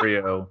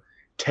DiCaprio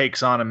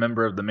takes on a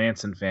member of the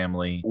Manson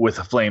family with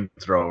a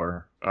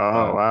flamethrower.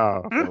 Oh,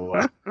 wow. So,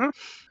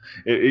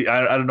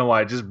 I don't know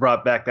why. I just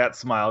brought back that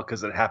smile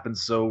because it happened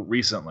so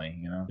recently,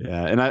 you know?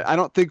 Yeah, and I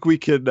don't think we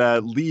could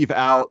leave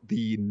out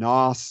the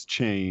NOS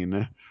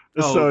chain.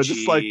 Oh, so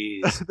just like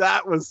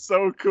that was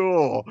so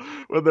cool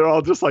when they're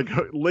all just like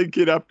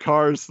linking up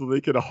cars so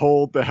they could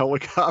hold the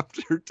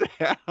helicopter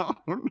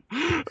down.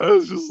 I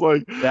was just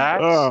like,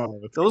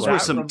 those were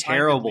some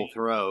terrible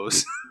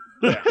throws.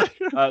 Yeah.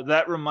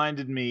 That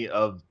reminded me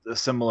of a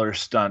similar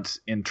stunt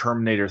in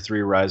Terminator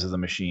 3 Rise of the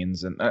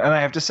Machines. And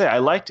I have to say, I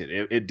liked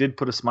it. It did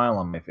put a smile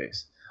on my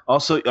face.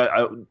 Also,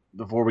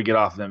 before we get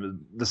off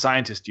them, the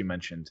scientist you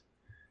mentioned,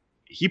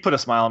 he put a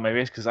smile on my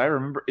face because I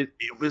remember it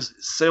was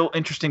so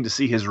interesting to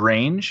see his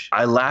range.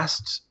 Off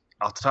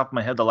the top of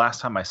my head, the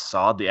last time I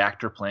saw the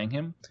actor playing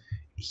him,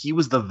 he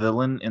was the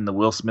villain in the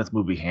Will Smith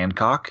movie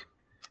Hancock.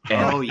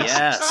 And oh,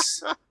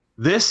 yes.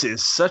 This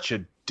is such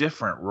a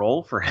different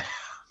role for him.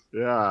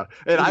 Yeah,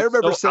 and I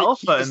remember saying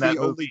he was the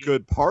only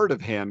good part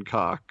of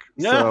Hancock.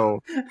 Yeah.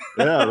 So,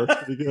 yeah,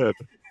 that's pretty good.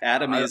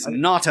 Adam is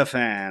not a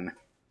fan.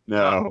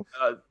 No.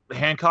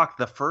 Hancock,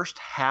 the first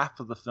half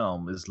of the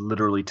film is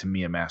literally, to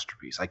me, a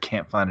masterpiece. I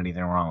can't find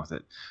anything wrong with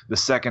it. The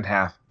second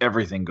half,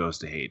 everything goes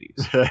to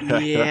Hades.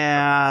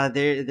 Yeah,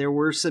 there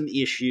were some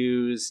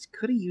issues.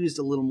 Could have used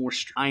a little more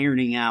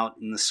ironing out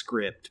in the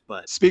script,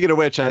 but... Speaking of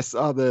which, I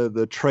saw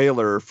the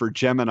trailer for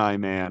Gemini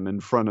Man in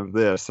front of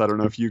this. I don't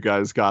know if you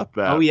guys got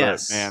that. Oh,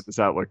 yes. But, man, does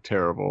that look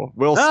terrible.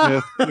 Will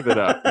Smith, give it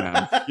up,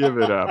 man. Give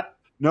it up.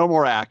 No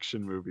more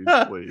action movies,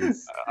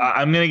 please.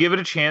 I'm going to give it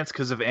a chance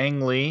because of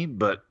Ang Lee,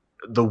 but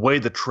the way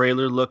the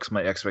trailer looks,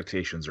 my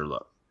expectations are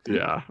low.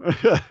 Yeah.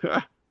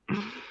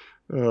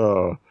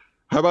 Oh.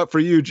 How about for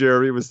you,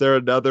 Jeremy? Was there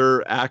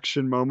another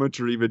action moment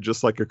or even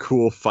just like a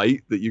cool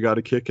fight that you got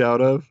a kick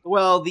out of?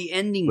 Well, the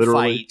ending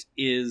Literally. fight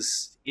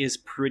is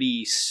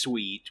pretty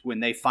sweet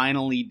when they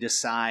finally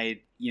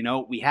decide,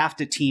 we have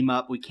to team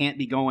up. We can't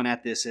be going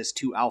at this as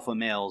two alpha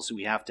males.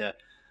 We have to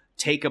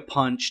take a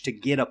punch to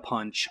get a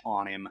punch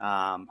on him,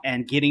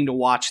 and getting to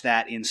watch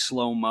that in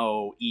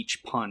slow-mo,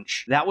 each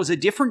punch. That was a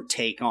different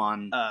take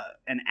on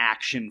an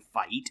action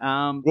fight.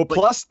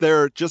 Plus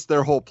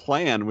their whole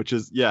plan, which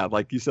is,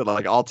 like you said,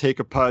 like, I'll take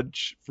a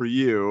punch for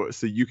you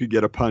so you could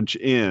get a punch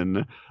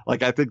in.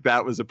 Like, I think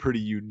that was a pretty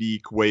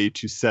unique way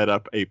to set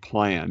up a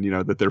plan,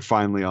 that they're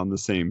finally on the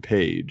same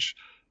page.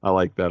 I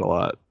like that a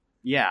lot.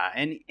 Yeah,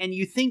 and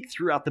you think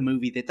throughout the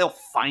movie that they'll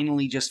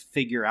finally just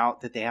figure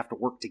out that they have to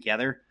work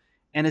together.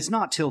 And it's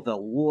not till the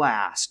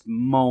last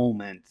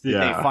moment that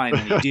they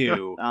finally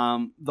do.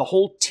 The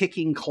whole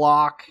ticking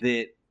clock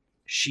that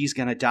she's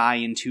going to die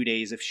in 2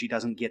 days if she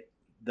doesn't get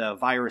the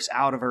virus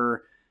out of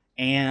her,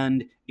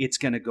 and it's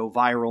going to go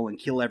viral and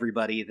kill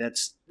everybody.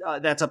 That's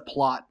a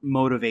plot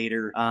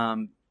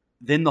motivator.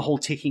 Then the whole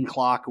ticking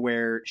clock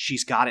where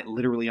she's got it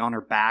literally on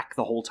her back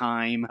the whole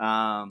time.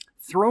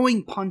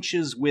 Throwing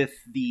punches with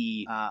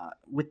the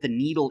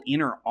needle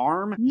in her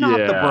arm, not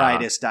the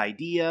brightest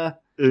idea.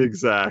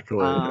 Exactly.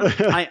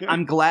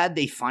 I'm glad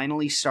they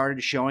finally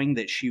started showing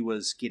that she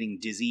was getting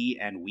dizzy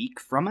and weak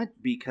from it,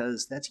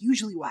 because that's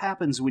usually what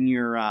happens when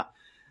you're on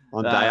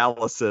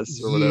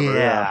dialysis or whatever.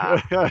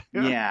 Yeah.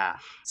 Yeah.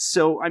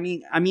 So, I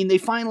mean, they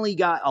finally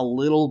got a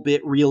little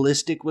bit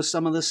realistic with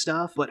some of the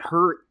stuff, but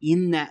her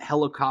in that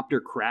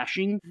helicopter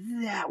crashing,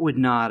 that would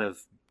not have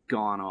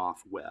gone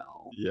off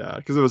well. Yeah,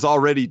 because it was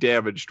already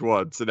damaged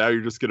once, and now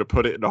you're just going to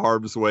put it in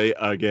harm's way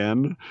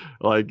again.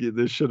 Like,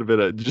 this should have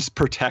been just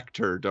protect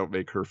her, don't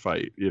make her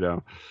fight,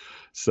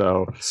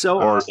 So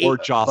or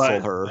jostle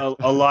her.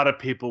 A lot of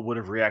people would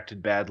have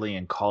reacted badly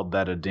and called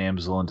that a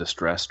damsel in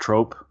distress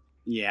trope.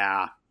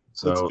 Yeah.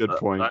 So that's a good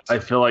point. I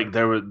feel like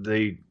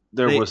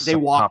they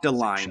walked a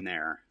line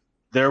there.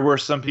 There were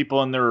some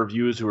people in their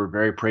reviews who were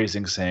very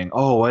praising, saying,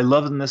 "Oh, I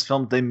love in this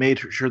film they made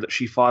sure that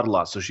she fought a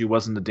lot, so she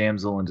wasn't a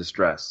damsel in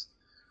distress."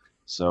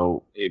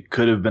 So it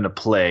could have been a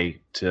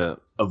play to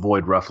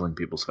avoid ruffling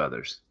people's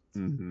feathers.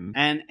 Mm-hmm.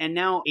 And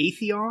now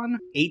Atheon,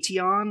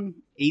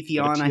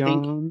 I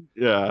think.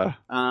 Yeah.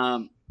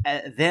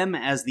 Them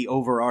as the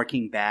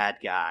overarching bad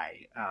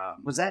guy.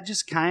 Was that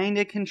just kind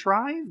of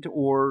contrived,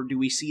 or do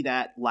we see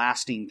that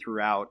lasting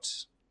throughout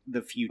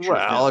the future?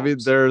 Well,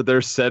 films? I mean,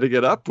 they're setting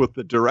it up with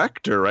the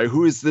director, right?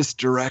 Who is this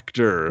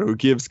director who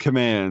gives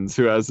commands,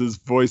 who has his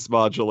voice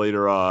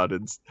modulator on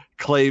and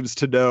claims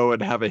to know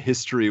and have a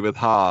history with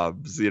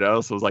Hobbs, So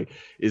it's like,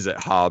 is it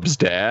Hobbs'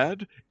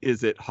 dad?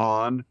 Is it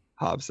Han?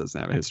 Hobbs doesn't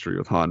have a history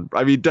with Han. I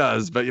mean, he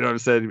does, but you know what I'm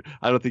saying?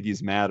 I don't think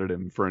he's mad at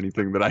him for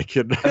anything that I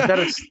can.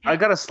 I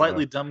got a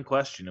slightly dumb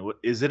question.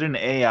 Is it an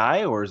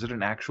AI or is it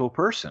an actual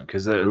person?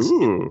 Because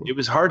it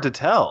was hard to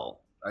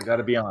tell. I got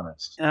to be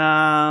honest.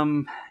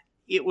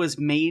 It was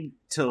made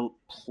to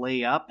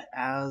play up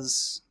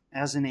as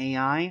an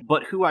AI,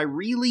 but who I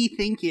really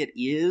think it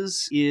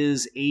is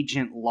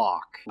Agent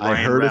Locke. I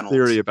heard Reynolds. a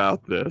theory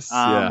about this.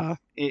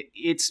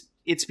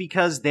 It's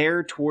because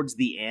there towards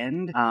the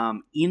end,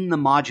 in the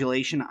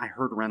modulation, I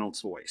heard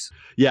Reynolds' voice.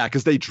 Yeah,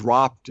 because they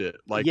dropped it.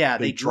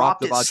 They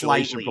dropped the it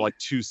modulation slightly. for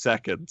 2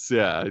 seconds.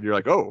 Yeah, and you're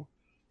like, oh,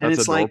 that's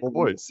it's a normal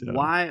voice. Yeah.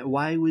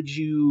 Why would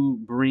you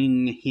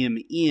bring him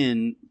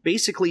in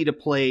basically to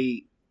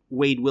play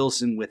Wade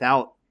Wilson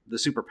without the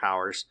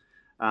superpowers?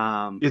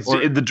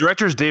 The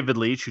director's David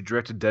Leitch, who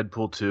directed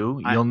Deadpool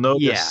 2. You'll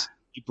notice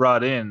he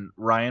brought in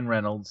Ryan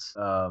Reynolds,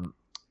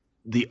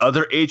 the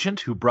other agent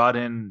who brought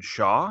in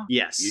Shaw.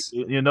 Yes.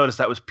 You'll notice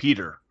that was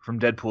Peter from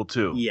Deadpool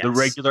 2. Yes. The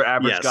regular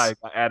average guy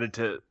got added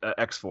to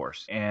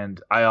X-Force.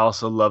 And I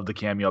also love the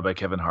cameo by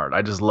Kevin Hart.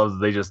 I just love that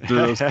they just threw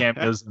those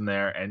cameos in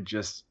there and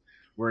just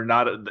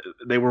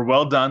they were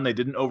well done. They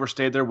didn't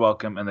overstay their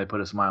welcome, and they put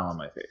a smile on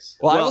my face.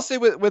 Well, I will say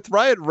with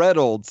Ryan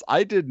Reynolds,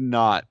 I did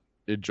not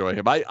enjoy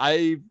him.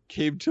 I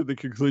came to the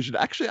conclusion,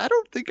 actually, I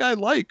don't think I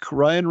like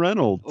Ryan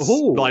Reynolds.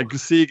 Like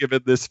seeing him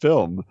in this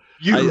film.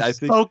 You've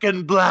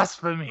spoken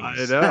blasphemy. I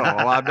know.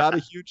 Well, I'm not a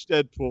huge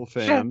Deadpool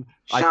fan.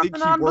 I think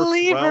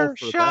he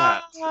works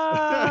well for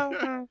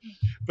that.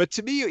 But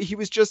to me, he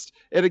was just,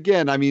 and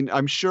again, I mean,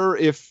 I'm sure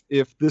if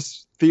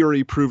this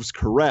theory proves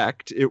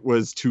correct, it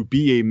was to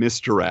be a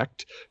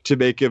misdirect to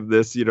make him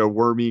this,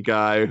 wormy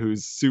guy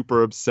who's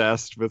super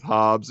obsessed with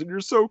Hobbs, and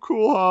you're so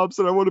cool, Hobbs,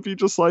 and I want to be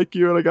just like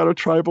you, and I got a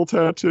tribal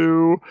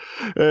tattoo,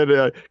 and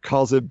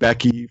calls him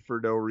Becky for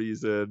no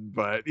reason,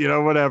 but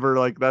whatever,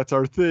 like that's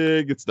our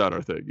thing. It's not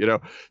our thing,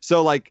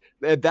 So like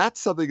that's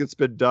something that's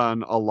been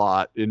done a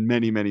lot in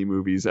many, many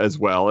movies as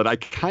well, and I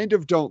kind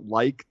of don't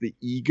like the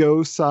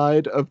ego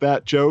side of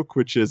that joke,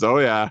 which is, oh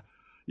yeah,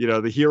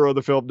 the hero of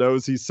the film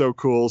knows he's so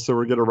cool, so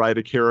we're going to write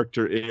a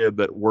character in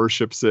that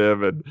worships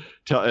him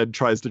and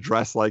tries to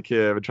dress like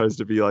him and tries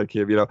to be like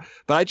him,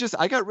 But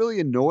I got really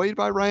annoyed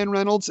by Ryan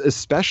Reynolds,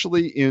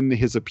 especially in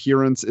his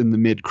appearance in the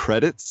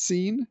mid-credits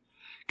scene,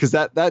 because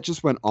that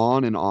just went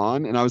on, and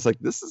I was like,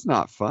 this is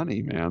not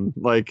funny, man.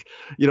 Like,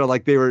 you know,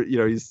 like they were, you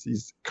know,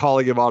 he's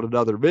calling him on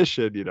another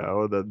mission, you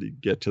know, and then you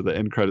get to the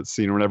end credits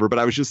scene or whatever. But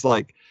I was just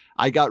like,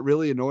 I got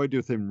really annoyed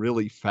with him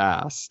really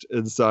fast,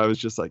 and so I was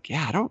just like,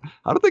 yeah, I don't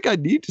think I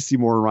need to see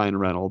more Ryan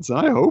Reynolds, and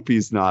I hope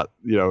he's not,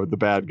 you know, the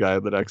bad guy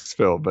in the next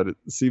film, but it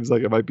seems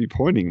like it might be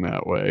pointing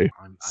that way.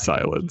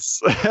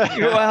 Silence.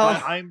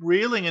 Well, I'm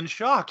reeling in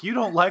shock. You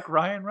don't like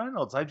Ryan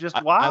Reynolds. I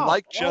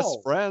like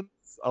Just Friends.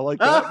 I like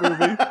that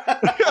movie.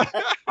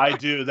 I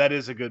do. That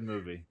is a good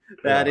movie.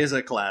 That is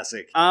a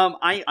classic.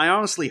 I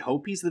honestly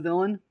hope he's the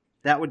villain.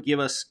 That would give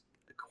us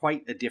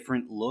quite a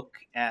different look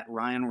at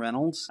Ryan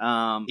Reynolds.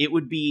 It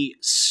would be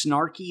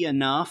snarky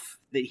enough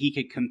that he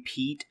could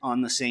compete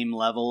on the same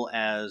level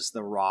as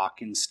The Rock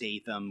and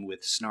Statham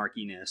with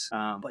snarkiness.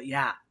 But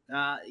yeah,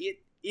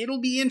 it'll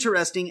be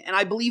interesting, and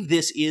I believe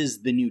this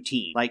is the new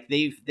team. Like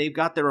they've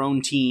got their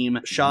own team.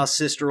 Shaw's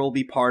sister will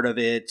be part of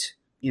it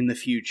in the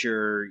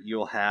future.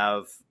 You'll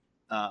have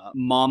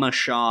Mama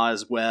Shaw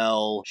as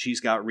well. She's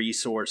got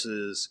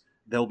resources.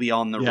 They'll be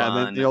on the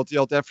run.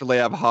 You'll definitely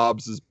have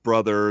Hobbs's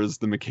brother as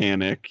the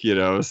mechanic, you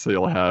know, so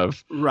you'll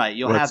have... Right,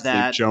 you'll have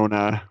that.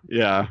 Jonah,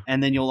 yeah.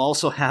 And then you'll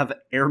also have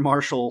Air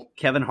Marshal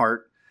Kevin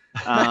Hart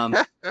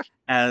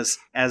as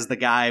the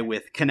guy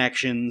with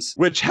connections.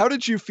 Which, how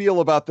did you feel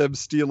about them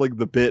stealing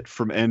the bit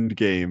from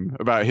Endgame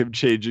about him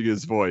changing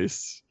his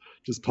voice?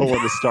 Just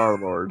pulling a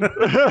Star-Lord.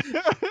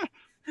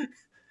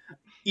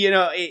 You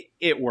know,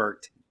 it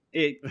worked.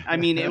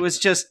 It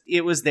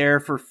was there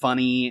for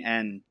funny,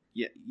 and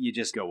you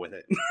just go with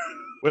it.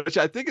 Which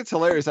I think it's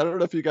hilarious. I don't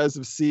know if you guys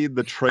have seen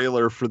the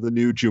trailer for the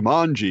new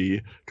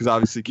Jumanji, because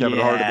obviously Kevin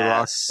Hart and The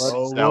Rock.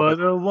 Oh, what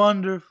a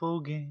wonderful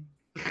game.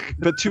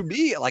 But to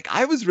me, like,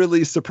 I was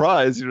really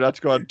surprised, you know, not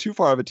to go on too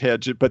far of a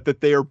tangent, but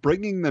that they are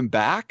bringing them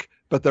back,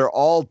 but they're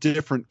all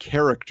different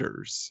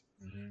characters.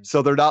 Mm-hmm.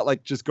 So they're not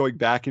like just going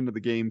back into the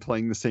game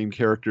playing the same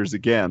characters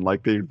again.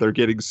 Like they're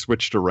getting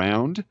switched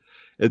around.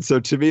 And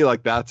so to me,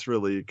 like, that's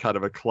really kind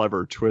of a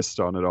clever twist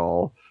on it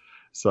all.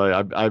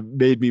 So I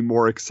made me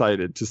more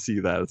excited to see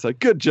that. It's like,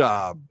 good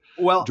job,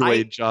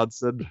 Dwayne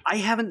Johnson. I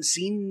haven't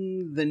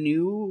seen the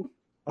new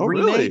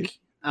remake.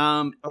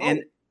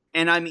 Really?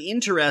 And I'm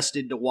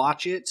interested to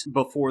watch it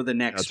before the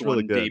next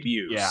one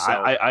debuts. Yeah, so.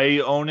 I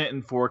own it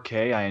in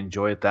 4K. I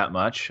enjoy it that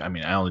much. I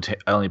mean, I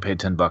only paid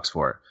 $10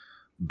 for it,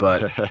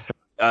 but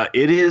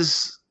it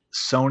is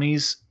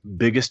Sony's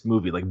biggest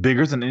movie, like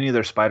bigger than any of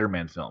their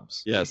Spider-Man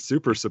films. Yeah,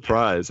 super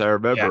surprised. I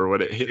remember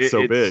when it hit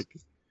so big.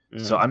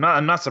 Yeah. So I'm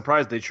not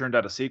surprised they churned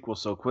out a sequel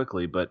so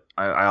quickly, but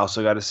I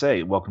also got to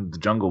say, Welcome to the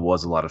Jungle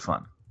was a lot of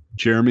fun.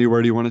 Jeremy,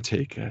 where do you want to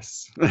take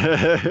us?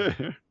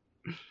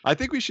 I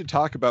think we should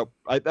talk about,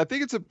 I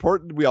think it's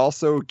important we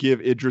also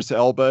give Idris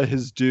Elba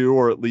his due,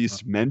 or at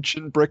least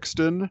mention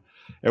Brixton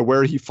and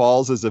where he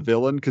falls as a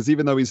villain, because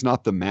even though he's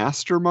not the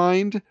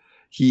mastermind,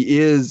 he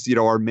is, you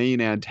know, our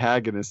main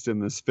antagonist in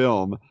this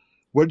film.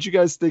 What did you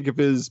guys think of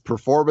his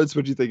performance?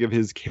 What did you think of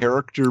his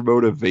character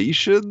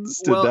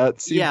motivations? Did that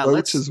seem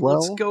right as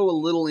well? Let's go a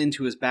little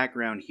into his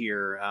background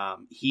here.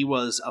 He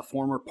was a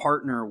former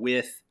partner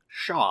with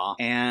Shaw,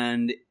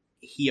 and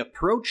he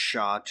approached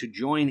Shaw to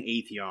join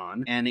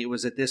Atheon, and it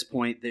was at this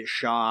point that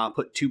Shaw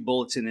put 2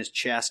 bullets in his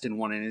chest and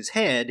 1 in his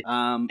head,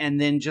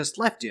 and then just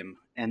left him.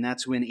 And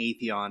that's when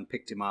Atheon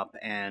picked him up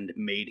and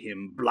made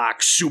him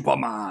Black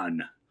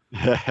Superman.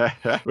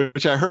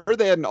 Which I heard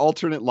they had an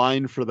alternate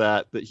line for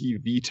that he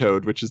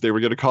vetoed, which is they were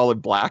going to call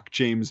him Black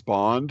James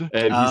Bond,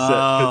 and he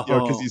said,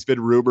 because he's been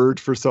rumored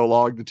for so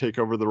long to take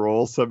over the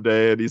role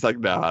someday, and he's like,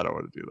 no, I don't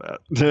want to do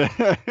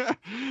that.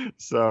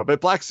 So, but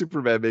Black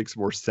Superman makes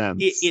more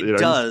sense. It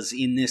does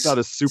in this. He's not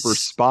a super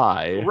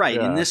spy, right?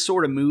 Yeah. In this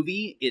sort of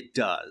movie, it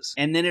does,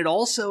 and then it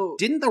also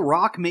didn't The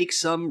Rock make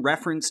some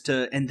reference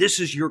to, and this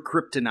is your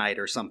kryptonite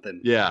or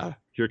something? Yeah,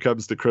 here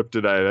comes the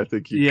kryptonite. I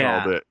think he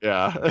called it.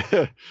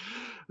 Yeah.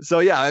 So,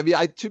 yeah, I mean,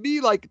 to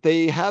me, like,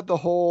 they had the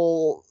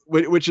whole,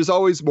 which is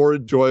always more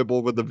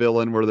enjoyable with the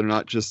villain, where they're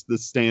not just the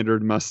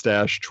standard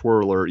mustache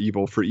twirler,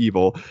 evil for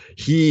evil.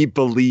 He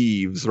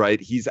believes,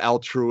 right? He's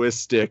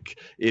altruistic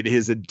in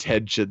his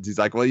intentions. He's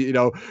like, well, you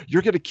know,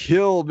 you're going to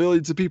kill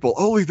millions of people,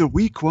 only the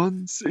weak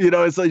ones. You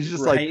know, it's like,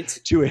 just like,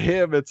 to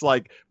him, it's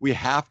like, we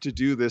have to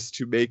do this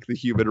to make the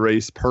human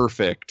race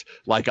perfect,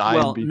 like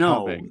I'm becoming.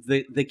 No,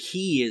 the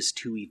key is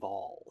to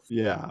evolve.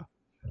 Yeah.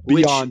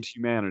 Beyond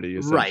humanity,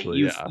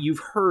 essentially. Right.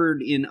 You've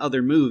heard in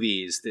other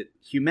movies that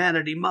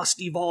humanity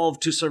must evolve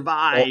to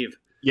survive.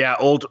 Yeah,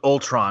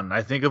 Ultron.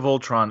 I think of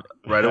Ultron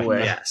right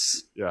away.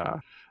 Yes. Yeah.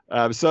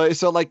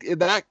 So like in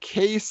that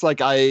case, like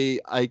I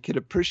can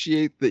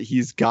appreciate that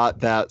he's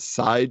got that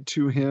side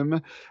to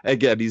him.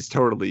 Again, he's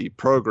totally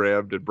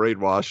programmed and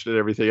brainwashed and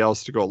everything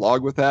else to go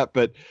along with that.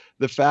 But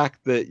the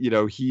fact that, you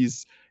know,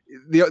 he's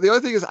the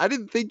other thing is I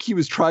didn't think he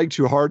was trying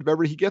too hard.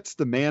 Remember, he gets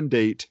the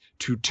mandate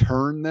to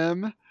turn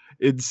them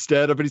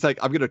instead of, and he's like,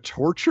 I'm going to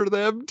torture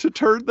them to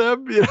turn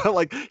them. You know,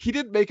 like he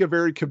didn't make a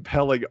very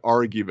compelling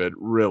argument,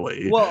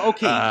 really. Well,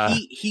 okay,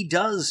 he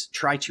does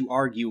try to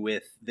argue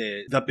with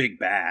the big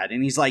bad,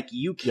 and he's like,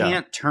 you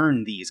can't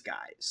turn these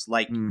guys.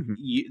 Like,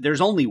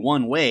 there's only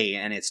one way,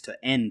 and it's to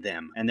end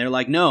them. And they're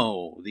like,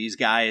 no, these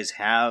guys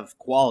have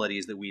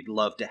qualities that we'd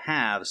love to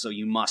have, so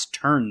you must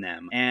turn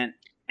them.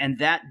 And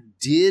that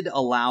did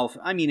allow,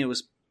 I mean, it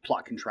was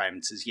plot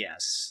contrivances,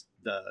 yes.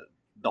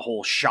 The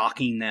whole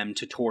shocking them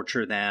to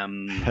torture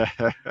them,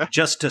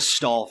 just to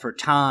stall for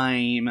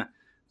time,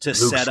 to Luke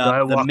set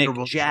up the Skywalker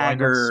Mick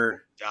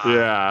Jagger.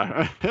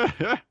 Yeah.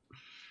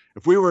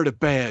 If we were in a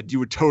band, you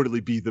would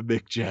totally be the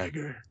Mick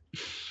Jagger.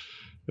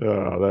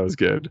 Oh, that was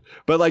good.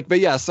 But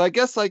yeah, so I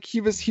guess like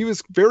he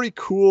was very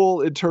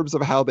cool in terms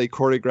of how they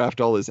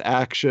choreographed all his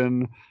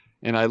action.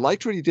 And I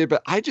liked what he did,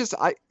 but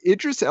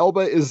Idris Elba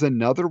is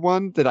another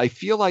one that I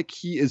feel like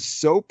he is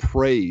so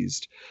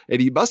praised, and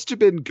he must have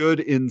been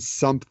good in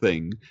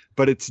something,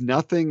 but it's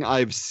nothing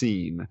I've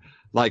seen.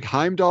 Like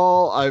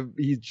Heimdall,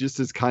 he just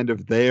is kind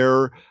of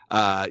there.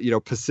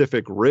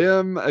 Pacific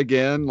Rim,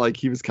 again, like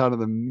he was kind of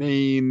the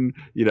main,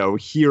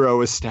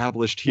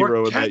 established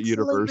hero in that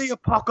universe. The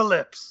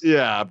apocalypse.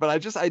 Yeah, but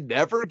I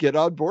never get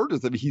on board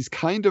with him. He's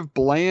kind of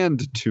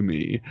bland to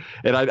me.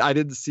 And I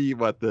didn't see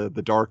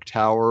the Dark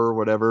Tower or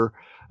whatever.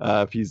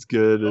 If he's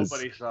good.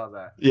 Nobody saw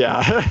that.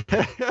 Yeah.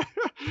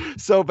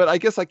 So, but I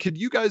guess could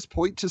you guys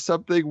point to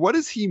something? What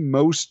is he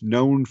most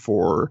known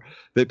for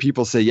that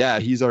people say, yeah,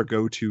 he's our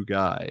go-to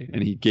guy,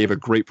 and he gave a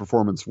great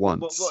performance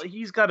once? Well,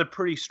 he's got a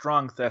pretty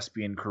strong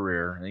thespian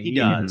career. He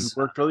does. He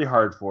worked really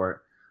hard for it.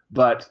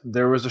 But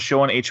there was a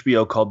show on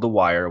HBO called The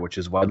Wire, which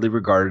is widely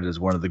regarded as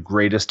one of the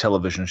greatest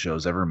television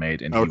shows ever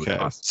made. And okay.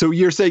 So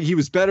you're saying he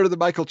was better than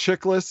Michael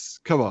Chiklis?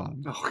 Come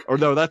on. Oh. Or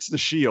no, that's The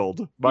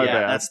Shield. My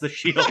bad. That's The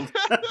Shield.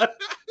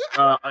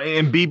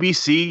 In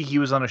BBC, he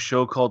was on a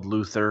show called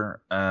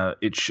Luther.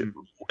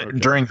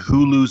 During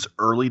Hulu's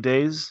early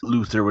days,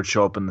 Luther would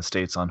show up in the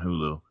States on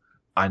Hulu.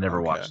 I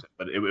never watched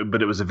it,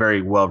 but it was a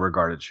very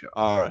well-regarded show.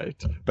 All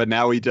right, but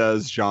now he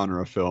does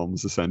genre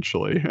films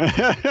essentially.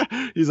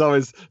 He's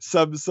always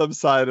some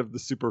side of the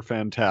super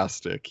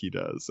fantastic. He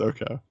does.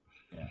 Okay.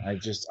 Yeah,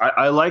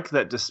 I like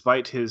that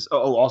despite his.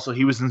 Oh, also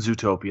he was in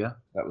Zootopia.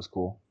 That was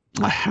cool.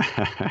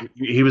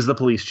 He was the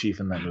police chief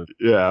in that movie.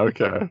 Yeah.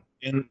 Okay.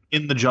 In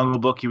the Jungle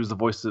Book, he was the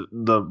voice of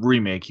the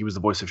remake. He was the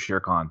voice of Shere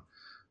Khan.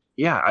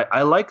 Yeah,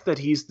 I like that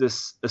he's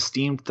this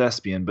esteemed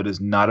thespian, but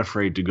is not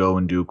afraid to go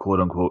and do quote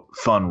unquote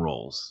fun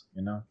roles.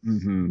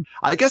 Mm-hmm.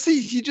 I guess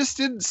he just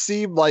didn't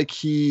seem like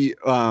he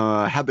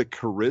had the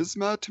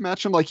charisma to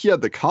match him. Like he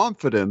had the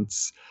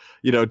confidence,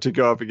 to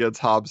go up against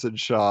Hobbs and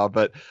Shaw.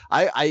 But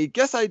I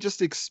guess I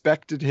just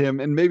expected him,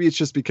 and maybe it's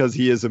just because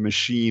he is a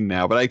machine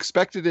now, but I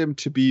expected him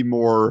to be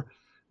more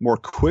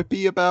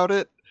quippy about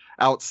it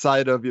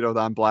outside of, the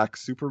I'm Black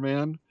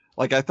Superman.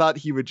 Like I thought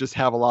he would just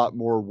have a lot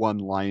more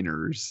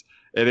one-liners.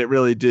 And it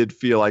really did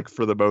feel like,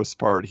 for the most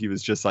part, he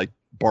was just like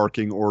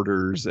barking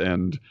orders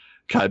and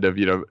kind of,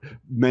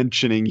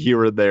 mentioning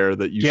here and there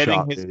that you getting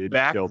shot his me,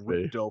 back killed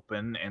me. ripped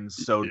open and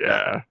sewed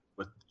back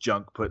with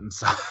junk put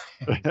inside.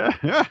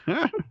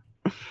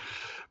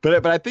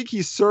 But I think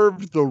he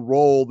served the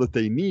role that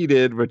they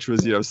needed, which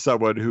was,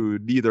 someone who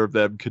neither of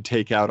them could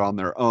take out on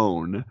their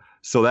own.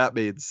 So that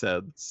made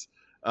sense.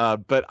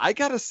 But I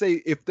gotta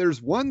say, if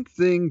there's one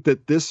thing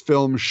that this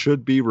film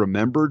should be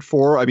remembered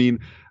for, I mean,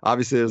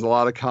 obviously there's a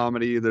lot of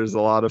comedy, there's a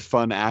lot of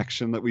fun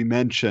action that we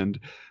mentioned,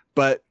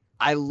 but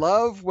I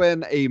love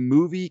when a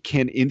movie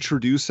can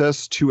introduce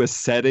us to a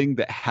setting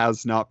that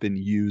has not been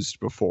used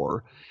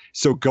before.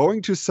 So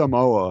going to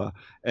Samoa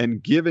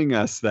and giving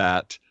us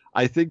that,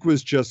 I think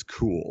was just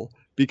cool.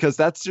 Because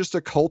that's just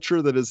a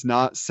culture that is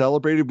not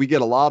celebrated. We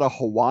get a lot of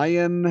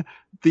Hawaiian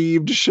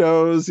themed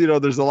shows,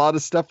 there's a lot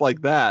of stuff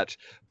like that.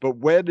 But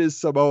when is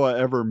Samoa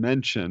ever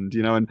mentioned?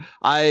 And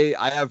I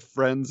have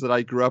friends that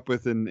I grew up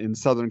with in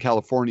Southern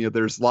California.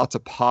 There's lots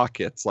of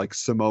pockets like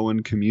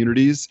Samoan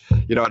communities,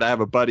 and I have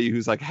a buddy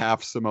who's like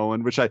half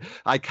Samoan, which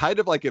I kind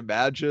of like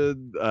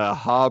imagine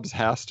Hobbs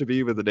has to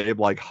be with a name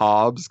like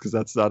Hobbs, because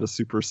that's not a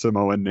super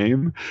Samoan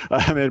name.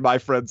 I mean, my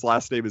friend's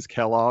last name is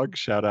Kellogg.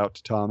 Shout out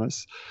to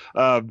Thomas.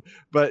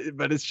 But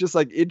it's just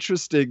like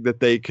interesting that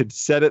they could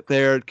set it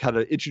there and kind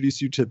of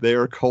introduce you to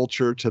their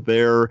culture, to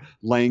their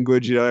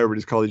language.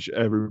 Everybody's calling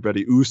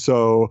everybody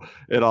Uso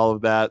and all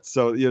of that.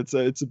 So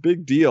it's a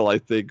big deal, I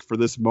think, for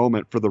this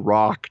moment for The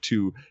Rock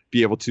to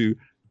be able to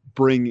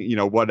bring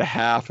one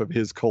half of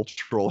his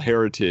cultural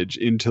heritage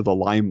into the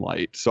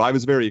limelight. So I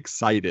was very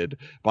excited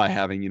by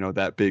having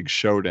that big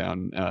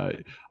showdown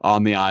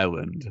on the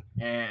island.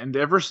 And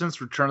ever since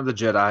Return of the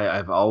Jedi,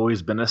 I've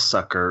always been a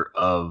sucker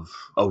of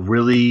a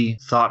really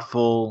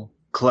thoughtful,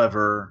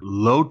 clever,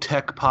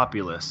 low-tech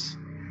populace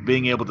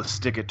being able to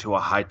stick it to a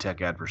high-tech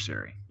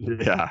adversary.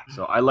 Yeah.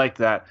 So I like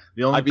that.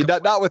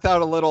 Not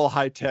without a little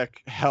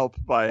high-tech help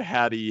by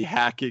Hattie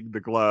hacking the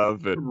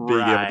glove and being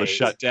able to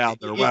shut down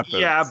their weapons.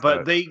 Yeah,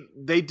 but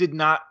they did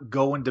not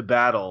go into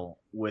battle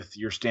with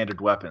your standard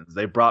weapons.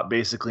 They brought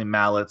basically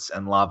mallets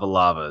and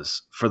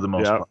lavas for the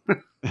most part,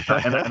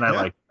 and I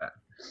like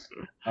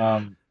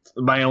that.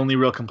 My only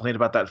real complaint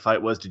about that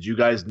fight was, did you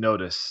guys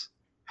notice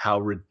how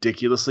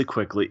ridiculously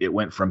quickly it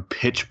went from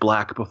pitch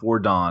black before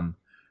dawn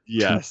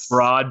to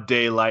broad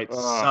daylight,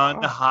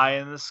 sun high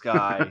in the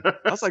sky?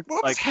 I was like,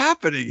 what's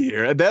happening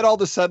here? And then all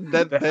of a sudden,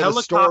 then a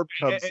storm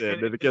comes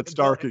in and it gets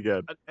dark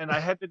again. And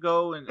I had to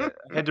go and I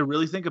had to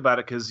really think about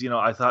it because,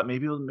 I thought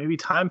maybe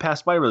time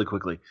passed by really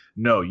quickly.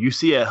 No, you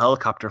see a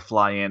helicopter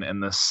fly in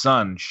and the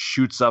sun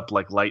shoots up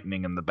like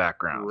lightning in the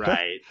background.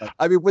 Right.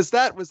 I mean, was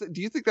that,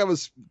 do you think that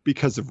was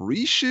because of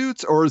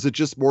reshoots, or is it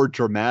just more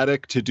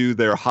dramatic to do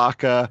their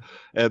haka,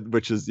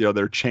 which is,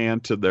 their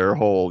chant and their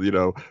whole,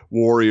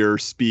 warrior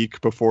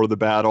speak before the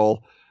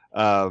battle?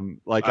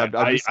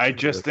 I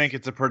just think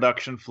it's a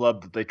production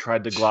flub that they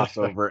tried to gloss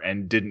over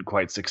and didn't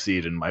quite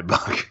succeed in my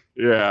book.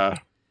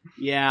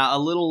 Yeah, a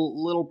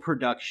little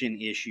production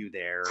issue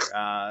there.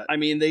 I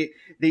mean,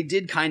 they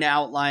did kind of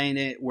outline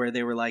it where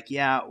they were like,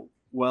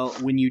 well,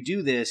 when you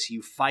do this,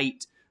 you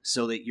fight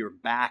so that your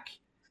back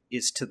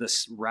is to the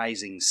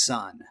rising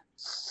sun.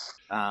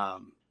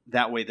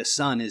 That way, the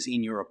sun is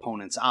in your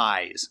opponent's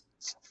eyes.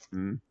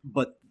 Mm.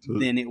 But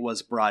then it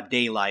was broad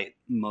daylight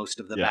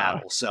most of the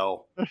battle,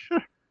 so.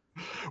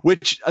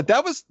 Which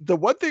that was the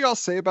one thing I'll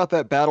say about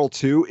that battle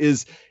too,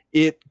 is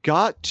it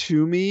got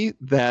to me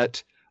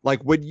that,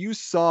 like, when you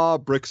saw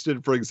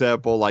Brixton, for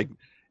example, like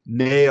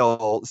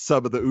nail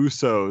some of the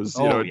Usos,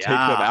 and take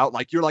them out,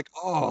 like, you're like,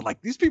 oh,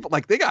 like these people,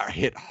 like, they got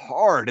hit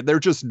hard and they're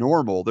just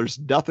normal. There's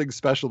nothing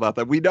special about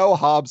them. We know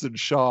Hobbs and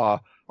Shaw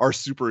are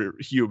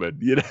superhuman,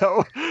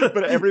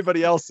 but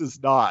everybody else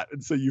is not.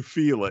 And so you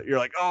feel it. You're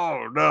like,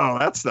 oh no,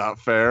 that's not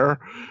fair.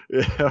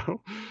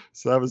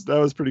 So that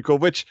was pretty cool,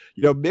 which,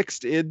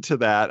 mixed into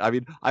that. I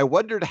mean, I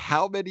wondered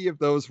how many of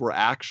those were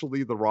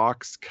actually The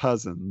Rock's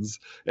cousins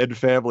and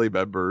family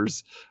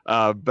members.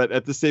 But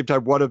at the same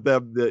time, one of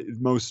them, the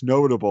most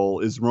notable,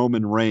 is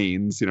Roman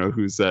Reigns,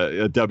 who's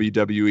a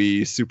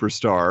WWE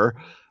superstar.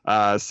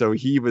 So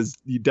he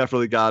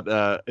definitely got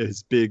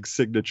his big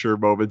signature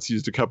moments,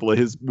 used a couple of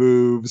his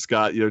moves,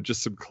 got,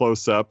 just some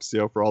close-ups,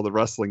 for all the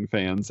wrestling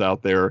fans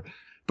out there.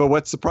 But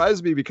what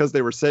surprised me, because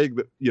they were saying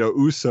that,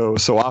 Uso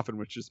so often,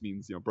 which just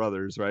means,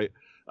 brothers, right?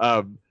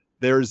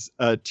 There's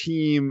a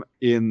team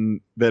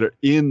that are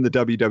in the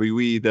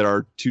WWE that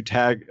are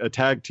a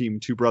tag team,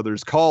 two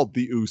brothers called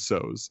the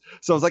Usos.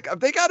 So I was like,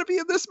 they got to be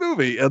in this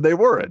movie, and they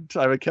weren't.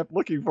 I kept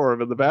looking for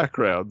them in the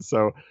background.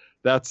 So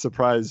that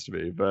surprised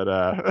me, but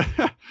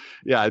I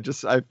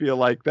feel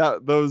like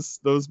those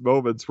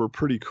moments were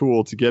pretty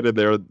cool to get in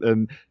there.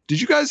 And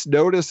did you guys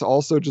notice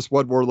also, just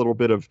one more little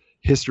bit of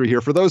history here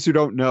for those who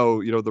don't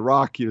know? The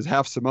Rock, he was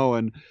half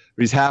Samoan,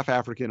 but he's half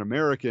African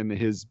American.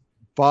 His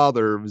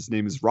father, his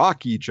name is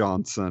Rocky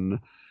Johnson,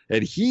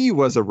 and he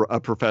was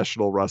a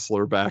professional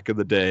wrestler back in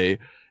the day.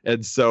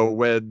 And so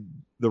when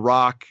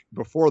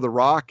before The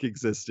Rock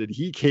existed,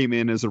 he came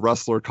in as a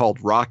wrestler called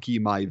Rocky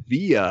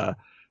Maivia,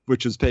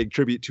 which was paying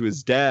tribute to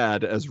his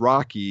dad as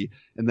Rocky.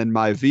 And then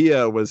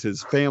Maivia was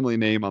his family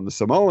name on the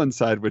Samoan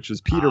side, which is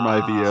Peter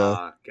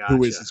Maivia, gotcha.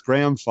 Who is his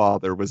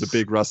grandfather, was a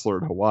big wrestler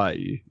in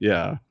Hawaii.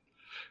 Yeah.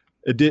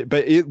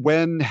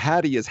 When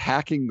Hattie is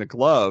hacking the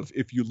glove,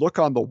 if you look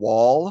on the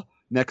wall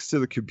next to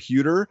the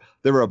computer,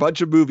 there were a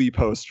bunch of movie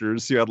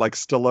posters. You had like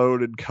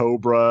Stallone and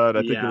Cobra, and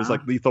I think it was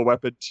like Lethal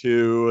Weapon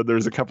 2, and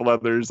there's a couple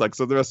others. Like,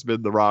 so there must have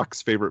been The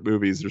Rock's favorite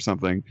movies or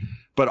something.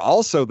 But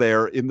also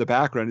there in the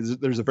background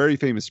there's a very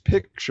famous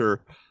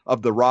picture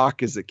of The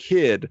Rock as a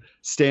kid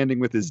standing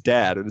with his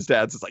dad, and his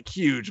dad's this like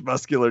huge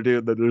muscular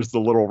dude. Then there's the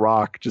little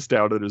Rock just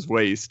down at his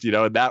waist,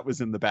 and that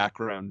was in the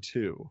background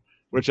too,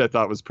 which I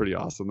thought was pretty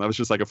awesome. That was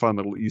just like a fun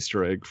little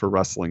Easter egg for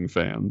wrestling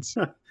fans.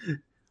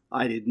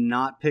 I did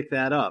not pick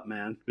that up,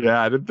 man.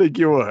 Yeah, I didn't think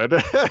you would.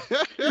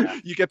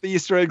 You get the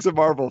Easter eggs of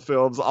Marvel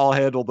films. I'll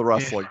handle the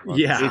wrestling ones.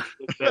 Yeah.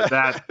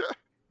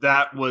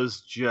 that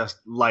was just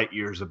light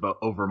years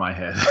over my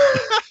head.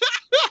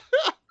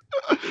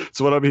 That's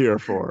what I'm here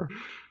for.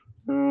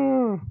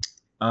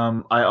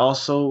 I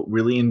also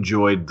really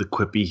enjoyed the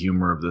quippy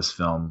humor of this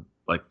film.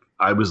 Like,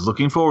 I was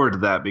looking forward to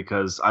that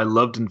because I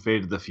loved in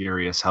Fate of the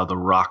Furious how The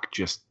Rock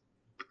just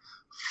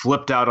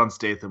flipped out on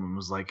Statham and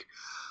was like,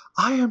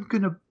 I am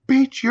going to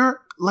beat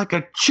your like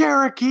a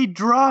Cherokee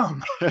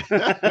drum.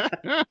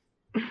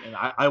 And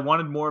I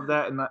wanted more of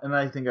that, and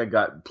I think I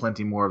got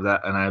plenty more of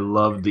that. And I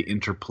loved the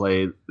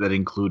interplay that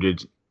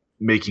included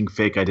making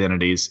fake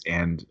identities,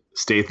 and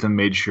Statham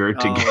made sure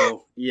to get.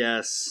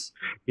 Yes,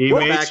 he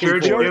made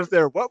sure to give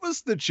there. What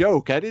was the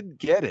joke? I didn't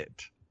get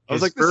it. I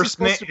was like, this is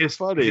supposed to be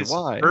funny.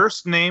 Why? His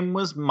first name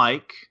was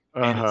Mike,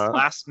 and his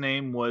last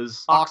name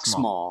was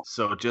Oxmal.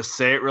 So just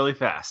say it really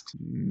fast.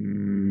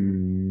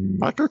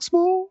 Mike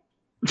Oxmal?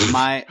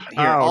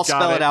 I'll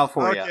spell it out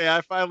for you. Okay,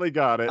 I finally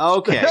got it.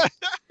 Okay.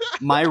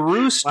 My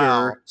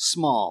rooster,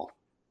 Small.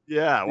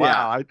 Yeah,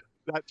 wow.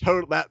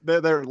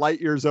 they're light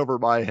years over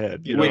my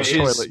head. You know,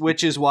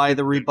 which is why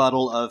the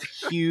rebuttal of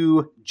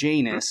Hugh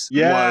Janus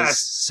was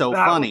so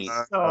funny.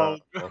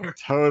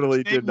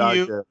 Totally did not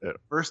get it.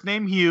 First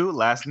name Hugh,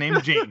 last name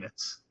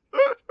Janus.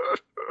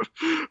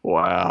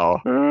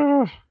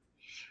 Wow.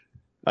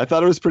 I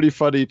thought it was pretty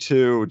funny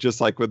too, just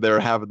like when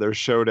they're having their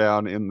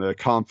showdown in the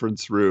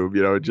conference room,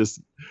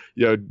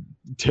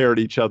 tearing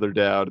each other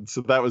down. And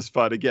so that was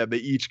fun. Again, they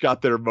each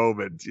got their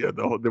moment,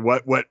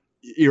 what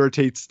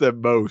irritates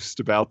them most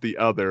about the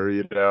other,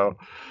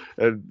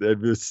 and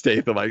with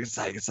Statham, it's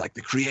like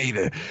the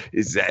creator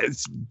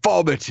it's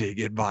vomiting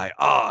in my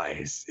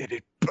eyes and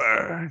it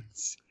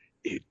burns.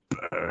 It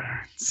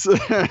burns.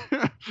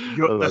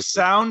 The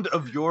sound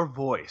of your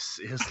voice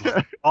is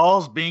like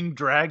balls being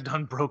dragged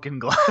on broken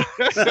glass.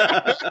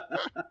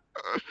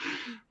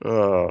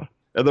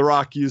 And The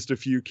Rock used a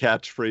few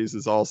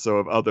catchphrases also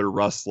of other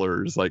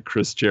wrestlers like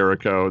Chris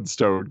Jericho and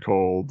Stone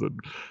Cold, and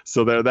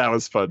so that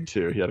was fun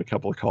too. He had a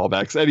couple of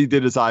callbacks, and he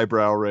did his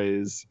eyebrow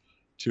raise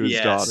to his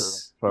daughter on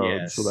the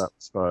phone, so that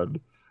was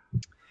fun.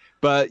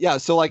 But yeah,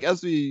 so like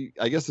as we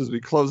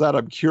close out,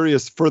 I'm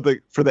curious for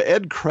the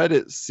end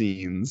credit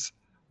scenes,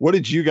 what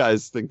did you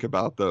guys think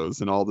about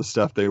those and all the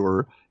stuff they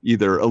were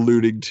either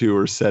alluding to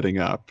or setting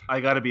up?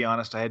 I got to be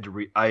honest,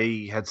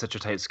 I had such a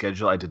tight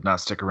schedule, I did not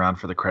stick around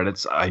for the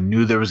credits. I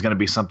knew there was going to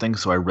be something,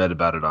 so I read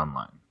about it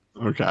online.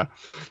 Okay. I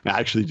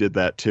actually did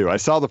that too. I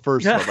saw the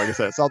first one. Like I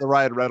said, I saw the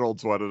Ryan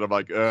Reynolds one, and I'm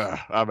like,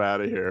 I'm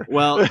out of here.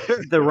 Well,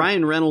 the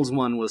Ryan Reynolds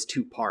one was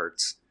 2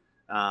 parts.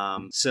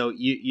 So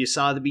you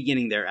saw the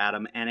beginning there,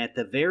 Adam, and at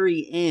the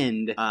very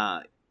end,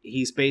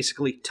 he's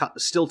basically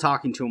still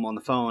talking to him on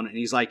the phone, and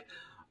he's like,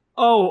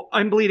 "Oh,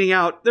 I'm bleeding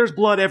out. There's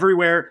blood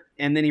everywhere."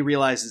 And then he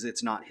realizes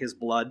it's not his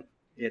blood,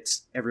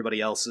 it's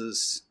everybody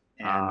else's.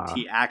 And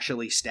he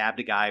actually stabbed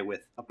a guy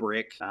with a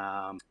brick.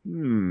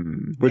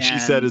 Which he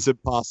said is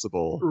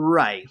impossible.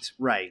 Right.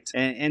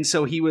 And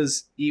so he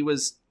was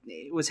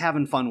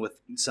having fun with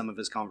some of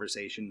his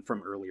conversation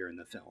from earlier in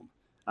the film.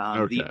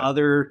 The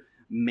other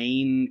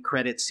main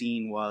credit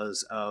scene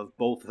was of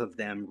both of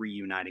them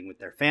reuniting with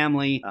their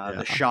family,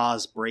 the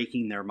Shaws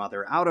breaking their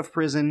mother out of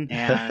prison,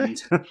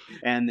 and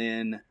and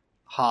then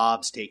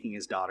Hobbs taking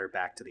his daughter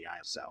back to the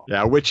island. So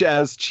yeah, which,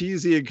 as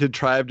cheesy and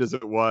contrived as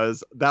it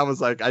was, that was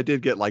like, I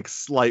did get like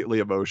slightly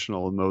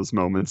emotional in those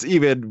moments,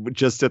 even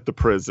just at the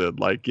prison.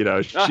 Like,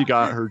 she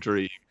got her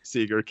dream,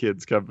 seeing her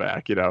kids come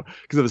back, because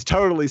it was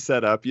totally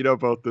set up.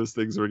 Both those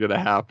things were going to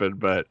happen,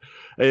 but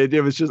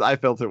it was just, I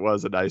felt it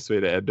was a nice way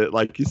to end it.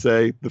 Like you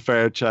say, the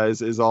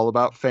franchise is all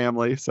about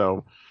family,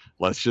 so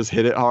let's just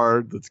hit it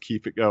hard. Let's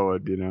keep it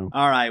going,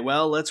 All right,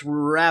 well, let's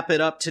wrap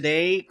it up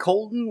today.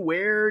 Colton,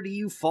 where do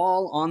you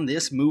fall on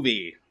this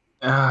movie?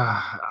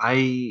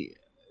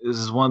 This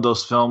is one of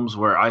those films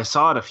where I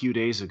saw it a few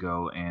days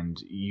ago, and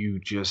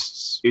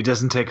it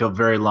doesn't take a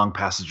very long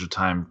passage of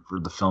time for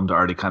the film to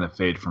already kind of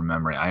fade from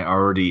memory. I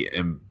already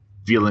am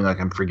feeling like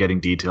I'm forgetting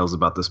details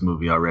about this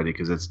movie already,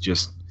 because it's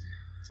just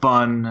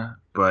fun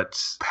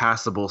but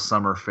passable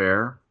summer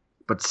fare.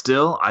 But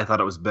still, I thought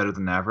it was better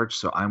than average,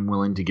 so I'm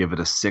willing to give it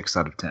a 6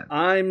 out of 10.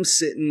 I'm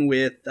sitting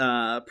with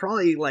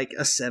probably like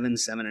a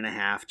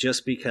 7.5,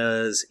 just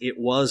because it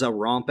was a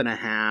romp and a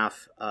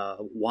half, a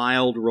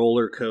wild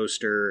roller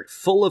coaster,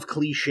 full of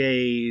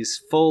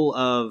cliches, full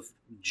of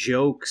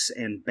jokes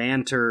and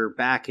banter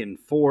back and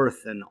forth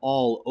and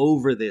all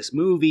over this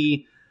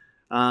movie.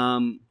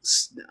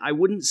 I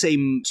wouldn't say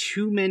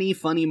too many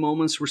funny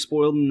moments were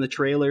spoiled in the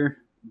trailer,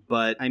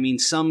 but I mean,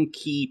 some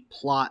key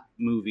plot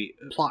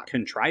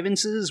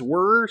contrivances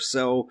were,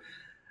 so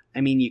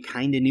I mean, you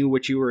kind of knew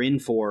what you were in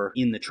for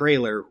in the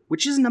trailer,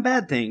 which isn't a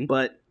bad thing,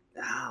 but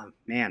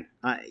man,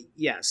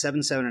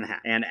 7.5.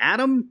 And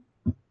Adam?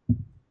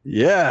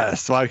 Yeah,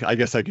 so I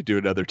guess I could do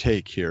another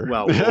take here.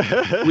 Well,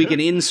 we can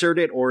insert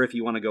it, or if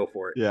you want to go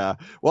for it. Yeah.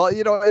 Well,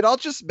 and I'll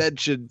just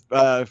mention,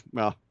 let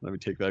me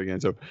take that again.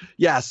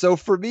 So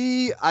for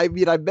me, I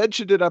mean, I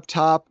mentioned it up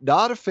top,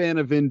 not a fan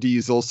of Vin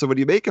Diesel. So when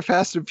you make a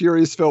Fast and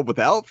Furious film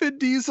without Vin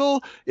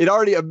Diesel, it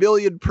already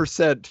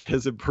 1,000,000%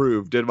 has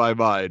improved in my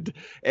mind.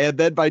 And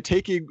then by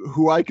taking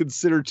who I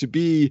consider to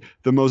be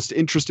the most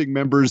interesting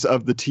members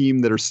of the team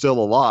that are still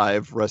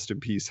alive, rest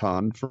in peace,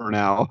 Han, for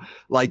now,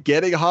 like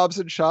getting Hobbs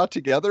and Shaw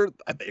together,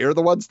 they're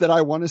the ones that I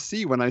want to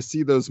see when I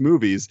see those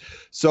movies.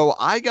 So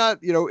I got,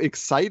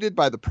 excited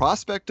by the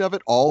prospect of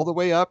it all the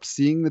way up,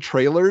 seeing the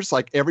trailers.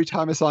 Like every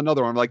time I saw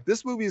another one, I'm like,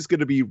 this movie is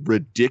going to be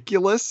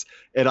ridiculous.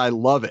 And I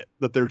love it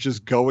that they're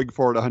just going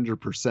for it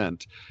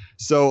 100%.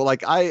 So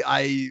like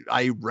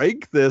I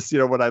rank this,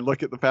 when I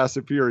look at the Fast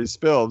and Furious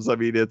films, I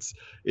mean, it's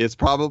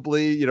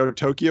probably,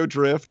 Tokyo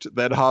Drift,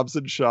 then Hobbs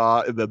and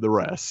Shaw, and then the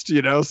rest,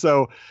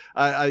 So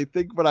I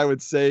think what I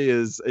would say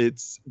is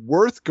it's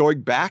worth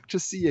going back to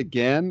see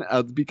again,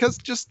 because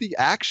just the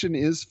action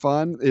is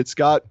fun. It's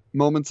got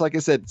moments, like I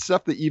said,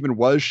 stuff that even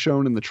was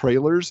shown in the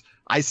trailers,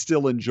 I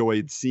still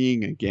enjoyed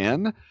seeing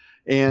again.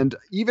 And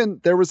even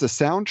there was a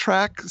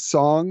soundtrack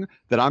song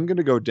that I'm going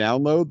to go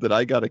download that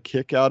I got a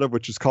kick out of,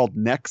 which is called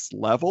Next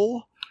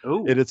Level.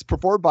 Ooh. And it's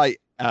performed by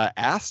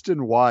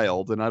Aston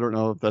Wild, and I don't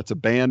know if that's a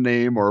band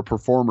name or a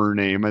performer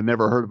name. I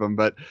never heard of him,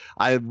 but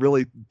I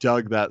really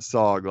dug that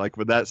song. Like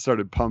when that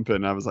started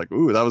pumping, I was like,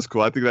 "Ooh, that was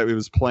cool." I think that it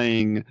was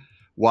playing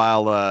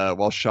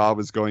while Shaw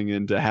was going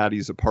into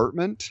Hattie's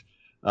apartment.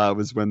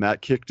 Was when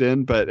that kicked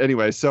in. But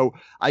anyway, so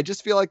I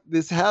just feel like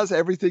this has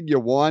everything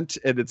you want,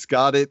 and it's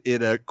got it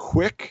in a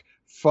quick,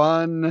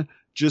 fun,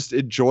 just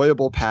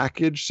enjoyable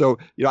package. So,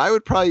 I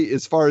would probably,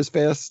 as far as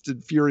Fast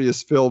and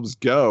Furious films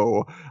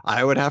go,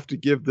 I would have to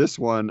give this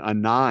one a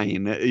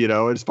 9,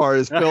 as far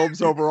as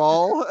films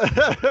overall,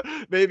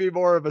 maybe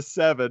more of a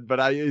 7,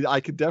 but I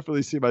could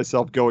definitely see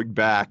myself going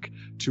back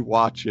to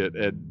watch it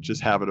and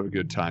just having a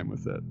good time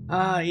with it.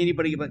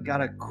 Anybody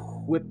got a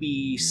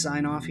quippy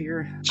sign off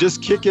here?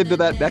 Just kick into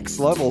that Next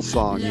Level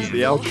song is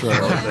the outro.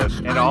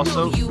 And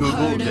also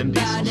Google Vin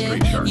Diesel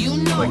Street Sharks.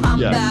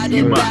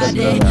 You must.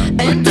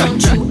 And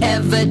don't you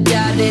ever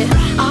doubt it,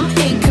 I'm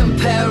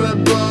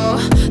incomparable.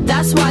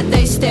 That's why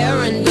they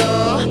stare and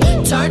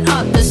go. Turn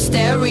up the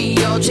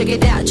stereo, check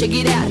it out, check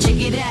it out, check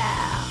it out.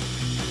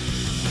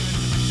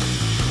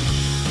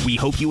 We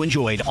hope you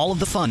enjoyed all of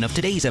the fun of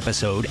today's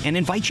episode and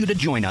invite you to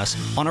join us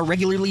on a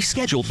regularly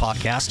scheduled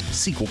podcast,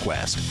 Sequel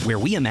Quest, where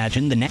we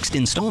imagine the next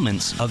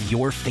installments of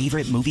your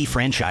favorite movie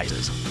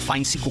franchises.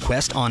 Find Sequel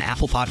Quest on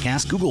Apple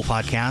Podcasts, Google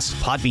Podcasts,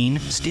 Podbean,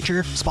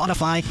 Stitcher,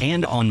 Spotify,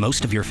 and on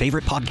most of your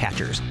favorite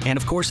podcatchers. And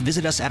of course,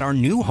 visit us at our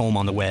new home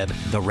on the web,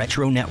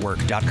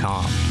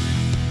 theretronetwork.com.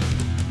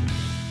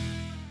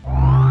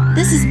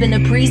 This has been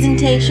a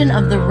presentation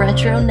of the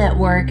Retro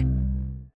Network.